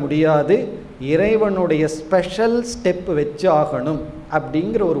சக்தியினால் முடியாது, இறைவனுடைய ஸ்பெஷல் ஸ்டெப் வச்சு ஆகணும்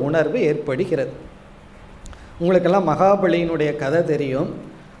அப்படிங்கிற ஒரு உணர்வு ஏற்படுகிறது. உங்களுக்கெல்லாம் மகாபலியினுடைய கதை தெரியும்.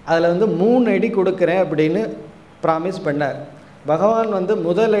 அதில் 3 அடி கொடுக்குறேன் அப்படின்னு ப்ராமிஸ் பண்ணார். பகவான்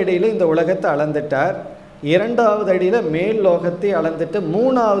முதல் அடியில் இந்த உலகத்தை அளந்துட்டார், 2வது அடியில் மேல் லோகத்தை அளந்துட்டு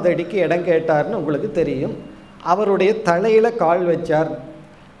 3வது அடிக்கு இடம் கேட்டார்னு உங்களுக்கு தெரியும். அவருடைய தலையில் கால் வச்சார்.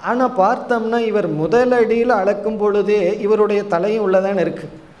 ஆனால் பார்த்தோம்னா இவர் முதல் அடியில் அளக்கும் பொழுதே இவருடைய தலையும் உள்ளதானே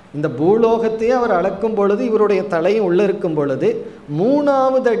இருக்குது. இந்த பூலோகத்தையே அவர் அளக்கும் பொழுது இவருடைய தலையும் உள்ளே இருக்கும் பொழுது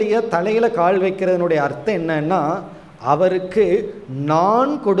 3வது அடியை தலையில் கால் வைக்கிறதுனுடைய அர்த்தம் என்னன்னா, அவருக்கு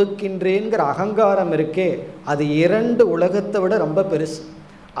நான் கொடுக்கின்றேங்கிற அகங்காரம் இருக்கே, அது 2 உலகத்தை விட ரொம்ப பெருசு.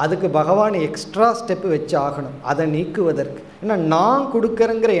 அதுக்கு பகவான் எக்ஸ்ட்ரா ஸ்டெப்பு வச்சு ஆகணும் அதை நீக்குவதற்கு. ஏன்னா நான்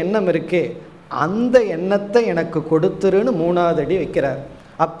கொடுக்குறேங்கிற எண்ணம் இருக்கே, அந்த எண்ணத்தை எனக்கு கொடுத்துருன்னு 3வது அடி வைக்கிறார்.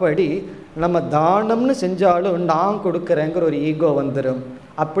 அப்படி நம்ம தானம்னு செஞ்சாலும் நான் கொடுக்குறேங்கிற ஒரு ஈகோ வந்துடும்.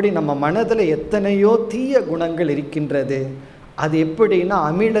 அப்படி நம்ம மனதில் எத்தனையோ தீய குணங்கள் இருக்கின்றது. அது எப்படின்னா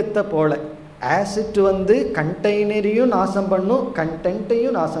அமிலத்தை போல, ஆசிட் கண்டெய்னரையும் நாசம் பண்ணும்,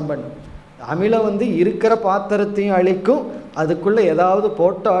 கண்டென்ட்டையும் நாசம் பண்ணும். அமிலம் இருக்கிற பாத்திரத்தையும் அழிக்கும், அதுக்குள்ளே ஏதாவது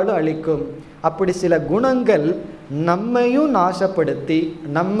போட்டாலும் அழிக்கும். அப்படி சில குணங்கள் நம்மையும் நாசப்படுத்தி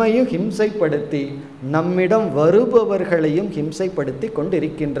நம்மையும் ஹிம்சைப்படுத்தி நம்மிடம் வருபவர்களையும் ஹிம்சைப்படுத்தி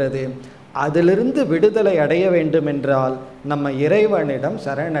கொண்டிருக்கின்றது. அதிலிருந்து விடுதலை அடைய வேண்டுமென்றால் நம்ம இறைவனிடம்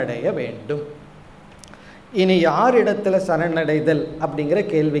சரணடைய வேண்டும். இனி யாரிடத்தில் சரணடைதல் அப்படிங்கிற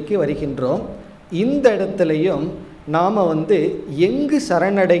கேள்விக்கு வருகின்றோம். இந்த இடத்துலையும் நாம் எங்கு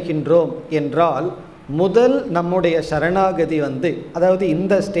சரணடைகின்றோம் என்றால், முதல் நம்முடைய சரணாகதி அதாவது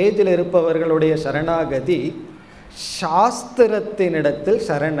இந்த ஸ்டேஜில் இருப்பவர்களுடைய சரணாகதி சாஸ்திரத்தினிடத்தில்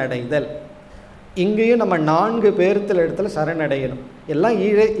சரணடைதல். இங்கேயும் நம்ம 4 இடத்துல சரணடையணும். எல்லாம்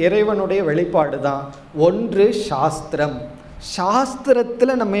இறைவனுடைய வெளிப்பாடு தான். ஒன்று சாஸ்திரம்,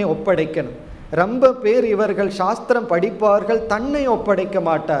 சாஸ்திரத்தில் நம்ம ஒப்படைக்கணும். ரொம்ப பேர் இவர்கள் சாஸ்திரம் படிப்பார்கள், தன்னை ஒப்படைக்க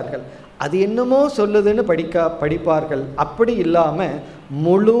மாட்டார்கள். அது என்னமோ சொல்லுதுன்னு படிப்பார்கள். அப்படி இல்லாமல்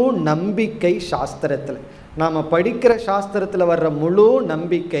முழு நம்பிக்கை சாஸ்திரத்தில், நாம் படிக்கிற சாஸ்திரத்தில் வர்ற முழு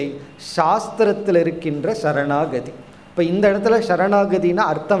நம்பிக்கை சாஸ்திரத்தில் இருக்கின்ற சரணாகதி. இப்போ இந்த இடத்துல சரணாகதினா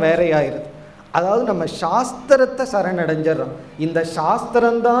அர்த்தம் வேறையாயிருது. அதாவது நம்ம சாஸ்திரத்தை சரணடைஞ்சிடறோம், இந்த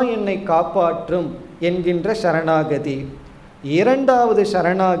சாஸ்திரம்தான் என்னை காப்பாற்றும் என்கின்ற சரணாகதி. 2வது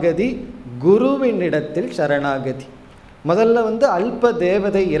சரணாகதி குருவினிடத்தில் சரணாகதி. முதல்ல அல்ப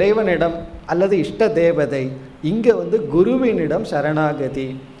தேவதை இறைவனிடம் அல்லது இஷ்ட தேவதை, இங்கே குருவினிடம் சரணாகதி.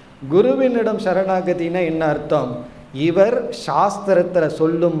 குருவினிடம் சரணாகதினா என்ன அர்த்தம், இவர் சாஸ்திரத்தில்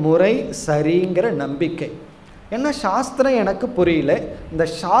சொல்லும் முறை சரிங்கிற நம்பிக்கை. ஏன்னா சாஸ்திரம் எனக்கு புரியல, இந்த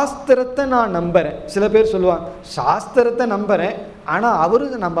சாஸ்திரத்தை நான் நம்புகிறேன். சில பேர் சொல்லுவாங்க சாஸ்திரத்தை நம்புகிறேன் ஆனால் அவரு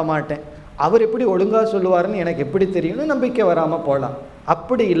நம்ப மாட்டேன், அவர் எப்படி ஒழுங்காக சொல்லுவாருன்னு எனக்கு எப்படி தெரியும்னு நம்பிக்கை வராமல் போகலாம்.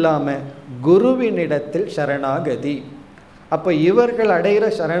 அப்படி இல்லாமல் குருவினிடத்தில் சரணாகதி. அப்போ இவர்கள் அடைகிற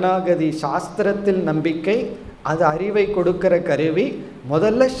சரணாகதி சாஸ்திரத்தில் நம்பிக்கை, அது அறிவை கொடுக்கிற கருவி.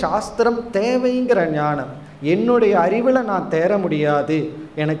 முதல்ல சாஸ்திரம் தேவைங்கிற ஞானம், என்னுடைய அறிவில் நான் தேர முடியாது,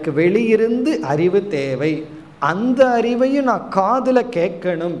 எனக்கு வெளியிருந்து அறிவு தேவை, அந்த அறிவையும் நான் காதில்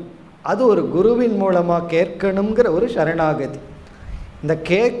கேட்கணும், அது ஒரு குருவின் மூலமாக கேட்கணுங்கிற ஒரு சரணாகதி. இந்த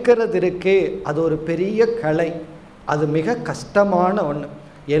கேட்கறது இருக்கே, அது ஒரு பெரிய கலை, அது மிக கஷ்டமான ஒன்று.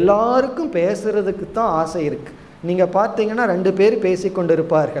 எல்லாருக்கும் பேசுறதுக்கு தான் ஆசை இருக்குது. நீங்கள் பார்த்தீங்கன்னா 2 பேர் பேசி கொண்டு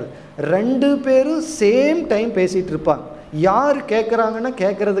இருப்பார்கள், 2 பேரும் சேம் டைம் பேசிகிட்டு இருப்பாங்க. யார் கேட்குறாங்கன்னா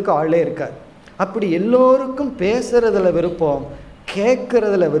கேட்குறதுக்கு ஆளே இருக்காது. அப்படி எல்லோருக்கும் பேசுகிறதுல விருப்பம்,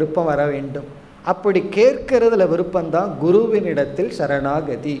 கேட்குறதுல விருப்பம் வர வேண்டும். அப்படி கேட்கறதுல விருப்பம்தான் குருவினிடத்தில்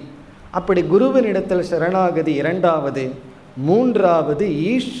சரணாகதி. அப்படி குருவினிடத்தில் சரணாகதி 2வது. 3வது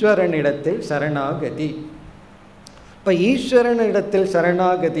ஈஸ்வரனிடத்தில் சரணாகதி. இப்போ ஈஸ்வரனிடத்தில்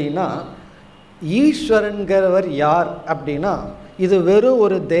சரணாகதினா, ஈஸ்வரன்கிறவர் யார் அப்படின்னா, இது வெறும்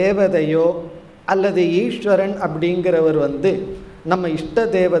ஒரு தேவதையோ அல்லது ஈஸ்வரன் அப்படிங்கிறவர் நம்ம இஷ்ட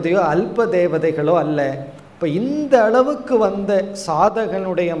தேவதையோ அல்ப தேவதைகளோ அல்ல. இப்போ இந்த அளவுக்கு வந்த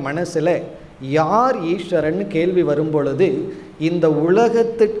சாதகனுடைய மனசில் யார் ஈஸ்வரன் கேள்வி வரும் பொழுது, இந்த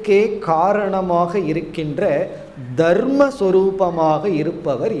உலகத்துக்கே காரணமாக இருக்கின்ற தர்மஸ்வரூபமாக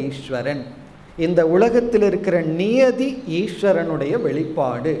இருப்பவர் ஈஸ்வரன். இந்த உலகத்தில் இருக்கிற நியதி ஈஸ்வரனுடைய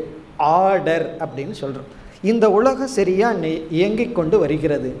வெளிப்பாடு, ஆர்டர் அப்படின்னு சொல்கிறோம். இந்த உலகம் சரியாக இயங்கிக் கொண்டு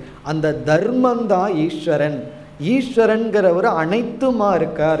வருகிறது. அந்த தர்மந்தான் ஈஸ்வரன். ஈஸ்வரன்கிறவர் அனைத்துமா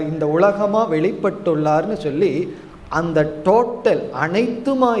இருக்கார், இந்த உலகமாக வெளிப்பட்டுள்ளார்னு சொல்லி அந்த டோட்டல்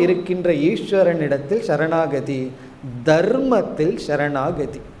அனைத்துமா இருக்கின்ற ஈஸ்வரனிடத்தில் சரணாகதி, தர்மத்தில்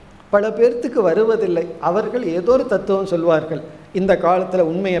சரணாகதி. பல பேர்த்துக்கு வருவதில்லை. அவர்கள் ஏதோ ஒரு தத்துவம் சொல்வார்கள், இந்த காலத்தில்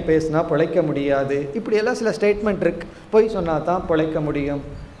உண்மையை பேசினா பிழைக்க முடியாது, இப்படியெல்லாம் சில ஸ்டேட்மெண்ட் இருக்கு, பொய் சொன்னால் தான் பிழைக்க முடியும்.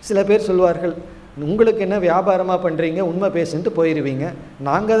 சில பேர் சொல்வார்கள், உங்களுக்கு என்ன வியாபாரமாக பண்ணுறீங்க, உண்மை பேசிட்டு போயிடுவீங்க,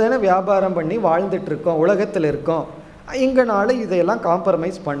 நாங்கள் தானே வியாபாரம் பண்ணி வாழ்ந்துட்டுருக்கோம், உலகத்தில் இருக்கோம், எங்களால் இதையெல்லாம்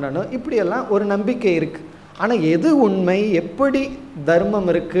காம்ப்ரமைஸ் பண்ணணும், இப்படியெல்லாம் ஒரு நம்பிக்கை இருக்குது. ஆனால் எது உண்மை, எப்படி தர்மம்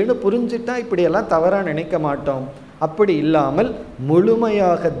இருக்குன்னு புரிஞ்சுட்டா இப்படியெல்லாம் தவறாக நினைக்க மாட்டோம். அப்படி இல்லாமல்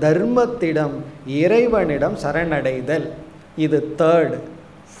முழுமையாக தர்மத்திடம், இறைவனிடம் சரணடைதல், இது தேர்டு.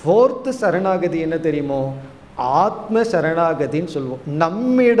 ஃபோர்த்து சரணாகதி என்ன தெரியுமோ, ஆத்ம சரணாகதின்னு சொல்லுவோம்.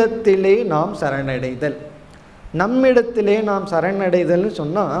 நம்மிடத்திலே நாம் சரணடைதல். நம்மிடத்திலே நாம் சரணடைதல்னு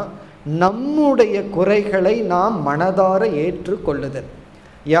சொன்னால் நம்முடைய குறைகளை நாம் மனதார ஏற்றுக்கொள்ளுதல்.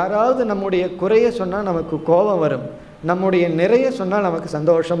 யாராவது நம்முடைய குறைய சொன்னால் நமக்கு கோபம் வரும், நம்முடைய நிறைய சொன்னால் நமக்கு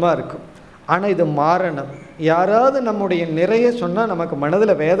சந்தோஷமாக இருக்கும். ஆனால் இது மாறணும். யாராவது நம்முடைய நிறைய சொன்னால் நமக்கு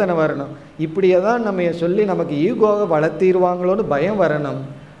மனதில் வேதனை வரணும். இப்படியே தான் நம்ம சொல்லி நமக்கு ஈகோவை வளர்த்திடுவாங்களோன்னு பயம் வரணும்.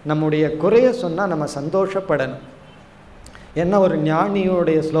 நம்முடைய குறைய சொன்னால் நம்ம சந்தோஷப்படணும். என்ன ஒரு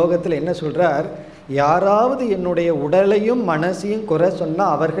ஞானியோடைய ஸ்லோகத்தில் என்ன சொல்கிறார், யாராவது என்னுடைய உடலையும் மனசையும் குறை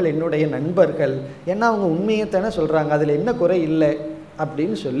சொன்னால் அவர்கள் என்னுடைய நண்பர்கள். ஏன்னா அவங்க உண்மையைத்தானே சொல்கிறாங்க, அதில் என்ன குறை இல்லை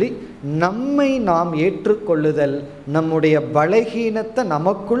அப்படின்னு சொல்லி நம்மை நாம் ஏற்றுக்கொள்ளுதல், நம்முடைய பலகீனத்தை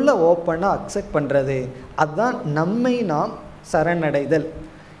நமக்குள்ள ஓப்பனாக அக்செப்ட் பண்ணுறது, அதுதான் நம்மை நாம் சரணடைதல்.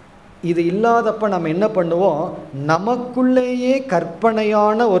 இது இல்லாதப்ப நம்ம என்ன பண்ணுவோம், நமக்குள்ளேயே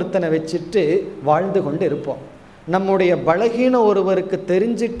கற்பனையான ஒருத்தனை வச்சுட்டு வாழ்ந்து கொண்டு இருப்போம். நம்முடைய பலகீனம் ஒருவருக்கு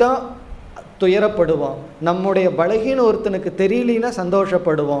தெரிஞ்சிட்டா துயரப்படுவோம், நம்முடைய பலகீனம் ஒருத்தனுக்கு தெரியலனா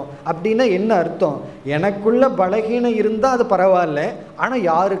சந்தோஷப்படுவோம். அப்படின்னா என்ன அர்த்தம், எனக்குள்ள பலகீனம் இருந்தால் அது பரவாயில்ல, ஆனால்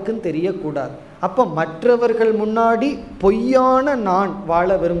யாருக்கும் தெரியக்கூடாது. அப்போ மற்றவர்கள் முன்னாடி பொய்யான நான் வாழ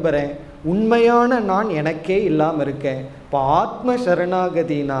விரும்புகிறேன், உண்மையான நான் எனக்கே இல்லாமல் இருக்கேன். இப்போ ஆத்ம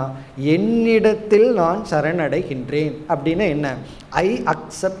சரணாகதினா என்னிடத்தில் நான் சரணடைகின்றேன். அப்படின்னா என்ன, ஐ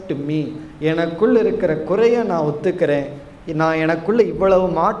அக்செப்ட் மீ, எனக்குள் இருக்கிற குறையை நான் ஒத்துக்கிறேன், நான் எனக்குள்ள இவ்வளவு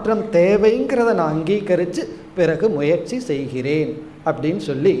மாற்றம் தேவைங்கிறத நான் அங்கீகரித்து பிறகு முயற்சி செய்கிறேன் அப்படின்னு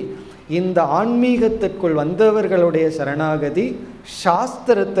சொல்லி இந்த ஆன்மீகத்திற்குள் வந்தவர்களுடைய சரணாகதி.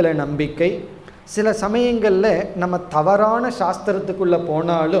 சாஸ்திரத்தில் நம்பிக்கை. சில சமயங்களில் நம்ம தவறான சாஸ்திரத்துக்குள்ளே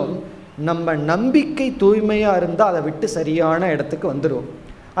போனாலும் நம்ம நம்பிக்கை தூய்மையாக இருந்தால் அதை விட்டு சரியான இடத்துக்கு வந்துடுவோம்.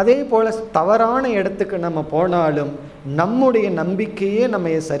 அதே போல் தவறான இடத்துக்கு நம்ம போனாலும் நம்முடைய நம்பிக்கையே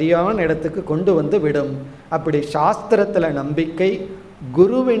நம்ம சரியான இடத்துக்கு கொண்டு வந்து விடும். அப்படி சாஸ்திரத்தில் நம்பிக்கை,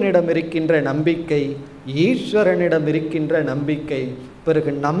 குருவினிடம் இருக்கின்ற நம்பிக்கை, ஈஸ்வரனிடம் இருக்கின்ற நம்பிக்கை,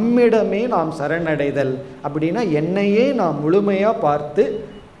 பிறகு நம்மிடமே நாம் சரணடைதல். அப்படின்னா என்னையே நான் முழுமையாக பார்த்து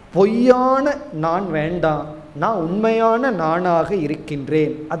பொய்யான நான் வேண்டாம், நான் உண்மையான நானாக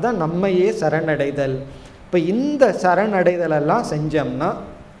இருக்கின்றேன், அதான் நம்மையே சரணடைதல். இப்போ இந்த சரணடைதலெல்லாம் செஞ்சோம்னா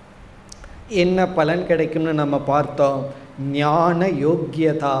என்ன பலன் கிடைக்கும்னு நம்ம பார்த்தோம். ஞான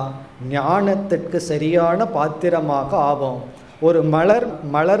யோக்கியதா, ஞானத்திற்கு சரியான பாத்திரமாக ஆவோம். ஒரு மலர்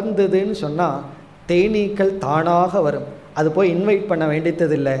மலர்ந்ததுன்னு சொன்னால் தேனீக்கள் தானாக வரும், அது போய் இன்வைட் பண்ண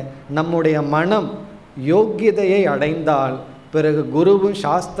வேண்டியதில்லை. நம்முடைய மனம் யோக்கியதையை அடைந்தால் பிறகு குருவும்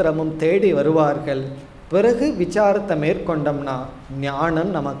சாஸ்திரமும் தேடி வருவார்கள். பிறகு விசாரத்தை மேற்கொண்டோம்னா ஞானம்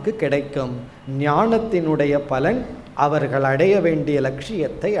நமக்கு கிடைக்கும். ஞானத்தினுடைய பலன் அவர்கள் அடைய வேண்டிய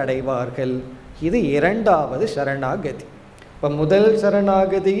லட்சியத்தை அடைவார்கள். இது இரண்டாவது சரணாகதி. இப்போ முதல்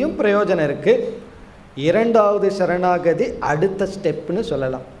சரணாகதியும் பிரயோஜனம் இருக்குது, இரண்டாவது சரணாகதி அடுத்த ஸ்டெப்னு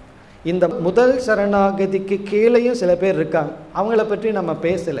சொல்லலாம். இந்த முதல் சரணாகதிக்கு கீழேயும் சில பேர் இருக்காங்க, அவங்கள பற்றி நம்ம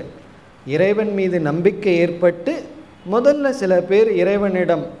பேசலை. இறைவன் மீது நம்பிக்கை ஏற்பட்டு முதல்ல சில பேர்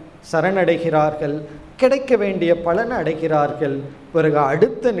இறைவனிடம் சரணடைகிறார்கள், கிடைக்க வேண்டிய பலனை அடைகிறார்கள், பிறகு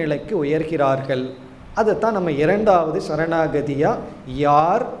அடுத்த நிலைக்கு உயர்கிறார்கள். அதைத்தான் நம்ம இரண்டாவது சரணாகதியாக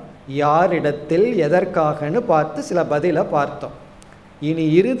யார் யாரிடத்தில் எதற்காகன்னு பார்த்து சில பதிலை பார்த்தோம். இனி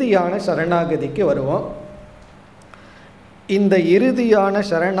இறுதியான சரணாகதிக்கு வருவோம். இந்த இறுதியான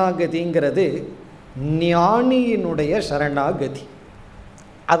சரணாகதிங்கிறது ஞானியினுடைய சரணாகதி,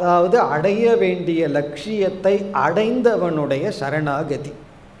 அதாவது அடைய வேண்டிய லட்சியத்தை அடைந்தவனுடைய சரணாகதி.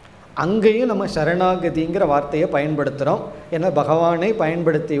 அங்கேயும் நம்ம சரணாகதிங்கிற வார்த்தையை பயன்படுத்துகிறோம். ஏன்னா பகவானை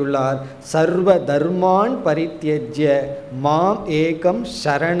பயன்படுத்தியுள்ளார். சர்வ தர்மான் பரித்யஜ்ய மாம் ஏகம்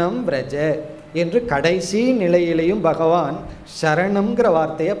சரணம் விரஜ. என்று கடைசி நிலையிலையும் பகவான் சரணம்ங்கிற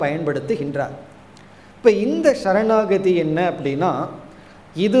வார்த்தையை பயன்படுத்துகின்றார். இப்போ இந்த சரணாகதி என்ன அப்படின்னா,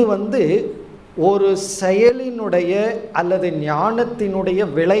 இது ஒரு செயலினுடைய அல்லது ஞானத்தினுடைய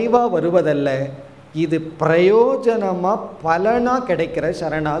விளைவாக வருவதல்ல, இது பிரயோஜனமாக பலனாக கிடைக்கிற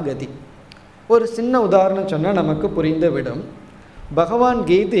சரணாகதி. ஒரு சின்ன உதாரணம் சொன்னால் நமக்கு புரிந்துவிடும். பகவான்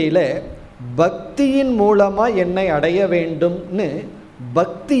கீதையில் பக்தியின் மூலமாக என்னை அடைய வேண்டும்னு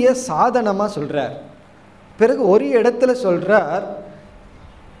பக்தியை சாதனமாக சொல்கிறார். பிறகு ஒரு இடத்துல சொல்கிறார்,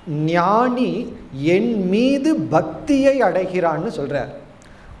 ஞானி என் மீது பக்தியை அடைகிறான்னு சொல்கிறார்.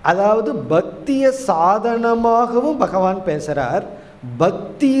 அதாவது பக்தியை சாதனமாகவும் பகவான் பேசுகிறார்,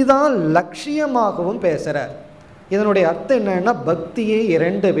 பக்தி தான் லட்சியமாகவும் பேசுகிறார். இதனுடைய அர்த்தம் என்னன்னா, பக்தியே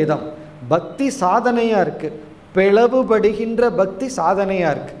 2 விதம். பக்தி சாதனையாக இருக்குது, பிளவுபடுகின்ற பக்தி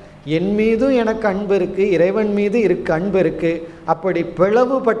சாதனையாக இருக்குது. என் மீதும் எனக்கு அன்பு இருக்குது, இறைவன் மீது அன்பு இருக்குது. அப்படி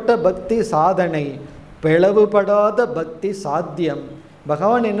பிளவுபட்ட பக்தி சாதனை, பிளவுபடாத பக்தி சாத்தியம்.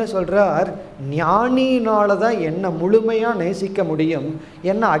 பகவான் என்ன சொல்கிறார், ஞானியினால தான் என்னை முழுமையாக நேசிக்க முடியும்.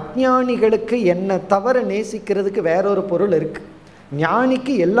 ஏன்னா அஞ்ஞானிகளுக்கு என்னை தவிர நேசிக்கிறதுக்கு வேறொரு பொருள் இருக்குது.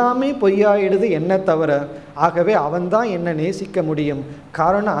 ஞானிக்கு எல்லாமே பொய்யாயிடுது என்னை தவிர. ஆகவே அவன்தான் என்னை நேசிக்க முடியும்.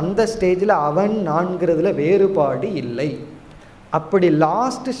 காரணம், அந்த ஸ்டேஜில் அவன் நான்கிறதுல வேறுபாடு இல்லை. அப்படி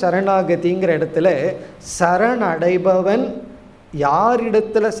லாஸ்ட் சரணாகதிங்கிற இடத்துல சரணடைபவன்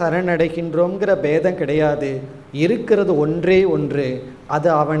யாரிடத்துல சரணடைகின்றோங்கிற பேதம் கிடையாது. இருக்கிறது ஒன்றே ஒன்று, அது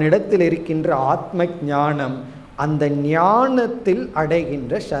அவனிடத்தில் இருக்கின்ற ஆத்ம ஞானம். அந்த ஞானத்தில்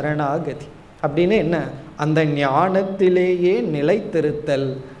அடைகின்ற சரணாகதி அப்படின்னு என்ன, அந்த ஞானத்திலேயே நிலைத்திருத்தல்.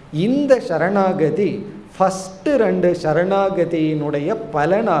 இந்த சரணாகதி ஃபஸ்ட்டு 2 சரணாகதியினுடைய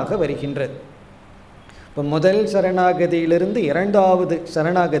பலனாக வருகின்றது. இப்போ முதல் சரணாகதியிலிருந்து 2வது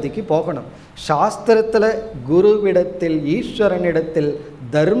சரணாகதிக்கு போகணும். சாஸ்திரத்தில் குருவிடத்தில், ஈஸ்வரனிடத்தில்,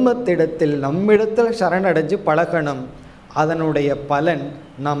 தர்மத்திடத்தில், நம்மிடத்தில் சரணடைஞ்சு பழகணும். அதனுடைய பலன்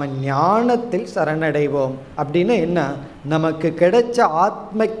நாம் ஞானத்தில் சரணடைவோம். அப்படின்னு என்ன, நமக்கு கிடைச்ச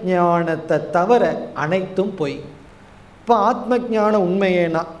ஆத்ம ஞானத்தை தவிர அனைத்தும் பொய். இப்போ ஆத்ம ஞானம்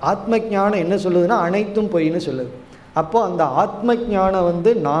உண்மையேனா, ஆத்ம ஞானம் என்ன சொல்லுதுன்னா அனைத்தும் பொய்ன்னு சொல்லுது. அப்போ அந்த ஆத்ம ஞானம்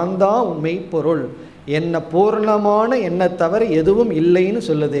நான் தான் உண்மை பொருள், என்ன பூர்ணமான என்னை தவிர எதுவும் இல்லைன்னு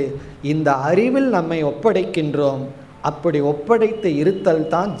சொல்லுது. இந்த அறிவில் நம்மை ஒப்படைக்கின்றோம். அப்படி ஒப்படைத்து இருத்தல்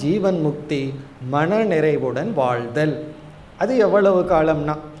தான் ஜீவன் முக்தி, மன நிறைவுடன் வாழ்தல். அது எவ்வளவு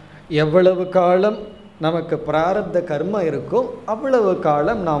காலம்னா, எவ்வளவு காலம் நமக்கு பிராரப்த கர்மம் இருக்கோ அவ்வளவு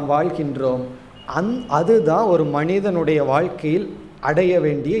காலம் நாம் வாழ்கின்றோம். அதுதான் ஒரு மனிதனுடைய வாழ்க்கையில் அடைய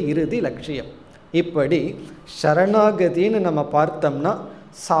வேண்டிய இறுதி லட்சியம். இப்படி சரணாகதின்னு நம்ம பார்த்தோம்னா,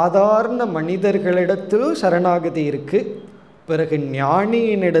 சாதாரண மனிதர்களிடத்திலும் சரணாகதி இருக்குது, பிறகு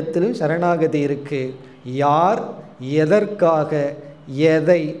ஞானியினிடத்திலும் சரணாகதி இருக்குது. யார், எதற்காக,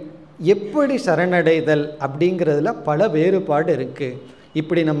 எதை, எப்படி சரணடைதல் அப்படிங்கிறதுல பல வேறுபாடு இருக்குது.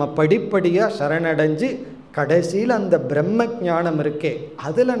 இப்படி நம்ம படிப்படியாக சரணடைஞ்சு கடைசியில் அந்த பிரம்ம ஞானம் இருக்கே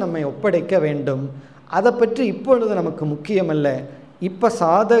அதில் நம்ம ஒப்படைக்க வேண்டும். அதை பற்றி இப்பொழுது நமக்கு முக்கியமல்ல. இப்போ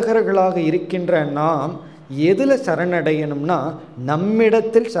சாதகர்களாக இருக்கின்ற நாம் எதில் சரணடையணும்னா,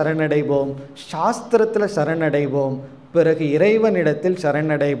 நம்மிடத்தில் சரணடைவோம், சாஸ்திரத்தில் சரணடைவோம், பிறகு இறைவனிடத்தில்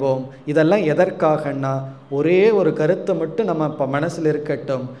சரணடைவோம். இதெல்லாம் எதற்காகன்னா, ஒரே ஒரு கருத்தை மட்டும் நம்ம இப்போ மனசில்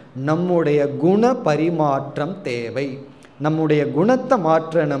இருக்கட்டும், நம்முடைய குண பரிமாற்றம் தேவை. நம்முடைய குணத்தை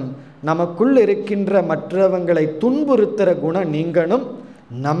மாற்றணும். நமக்குள் இருக்கின்ற மற்றவங்களை துன்புறுத்துகிற குணம் நீங்கணும்,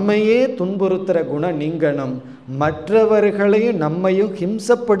 நம்மையே துன்புறுத்துகிற குணம் நீங்கணும், மற்றவர்களையும் நம்மையும்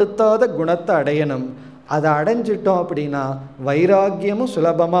ஹிம்சப்படுத்தாத குணத்தை அடையணும். அதை அடைஞ்சிட்டோம் அப்படின்னா வைராக்கியமும்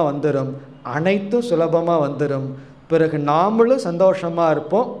சுலபமாக வந்துடும், அனைத்தும் சுலபமாக வந்துடும். பிறகு நாமளும் சந்தோஷமாக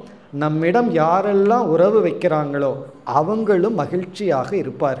இருப்போம், நம்மிடம் யாரெல்லாம் உறவு வைக்கிறாங்களோ அவங்களும் மகிழ்ச்சியாக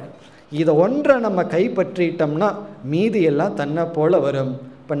இருப்பார்கள். இதை ஒன்றை நம்ம கைப்பற்றிட்டோம்னா மீதியெல்லாம் தன்னை போல வரும்.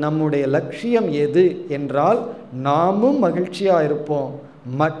 இப்போ நம்முடைய லட்சியம் எது என்றால், நாமும் மகிழ்ச்சியாக இருப்போம்,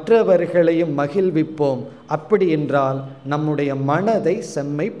 மற்றவர்களையும் மகிழ்விப்போம். அப்படி என்றால் நம்முடைய மனதை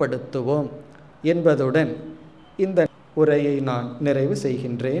செம்மைப்படுத்துவோம் என்பதுடன் இந்த உரையை நான் நிறைவு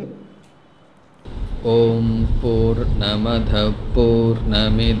செய்கின்றேன். ஓம் பூர்ணமத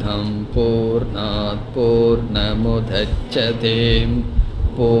பூர்ணமிதம் பூர்ணாத் பூர்ணமுதச்யதே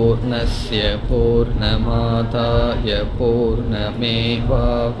பூர்ணஸ்ய பூர்ணமாதாய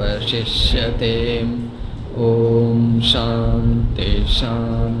பூர்ணமேவாவசிஷ்யதே. ஓம் சாந்தி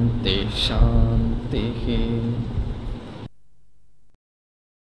சாந்தி சாந்தி.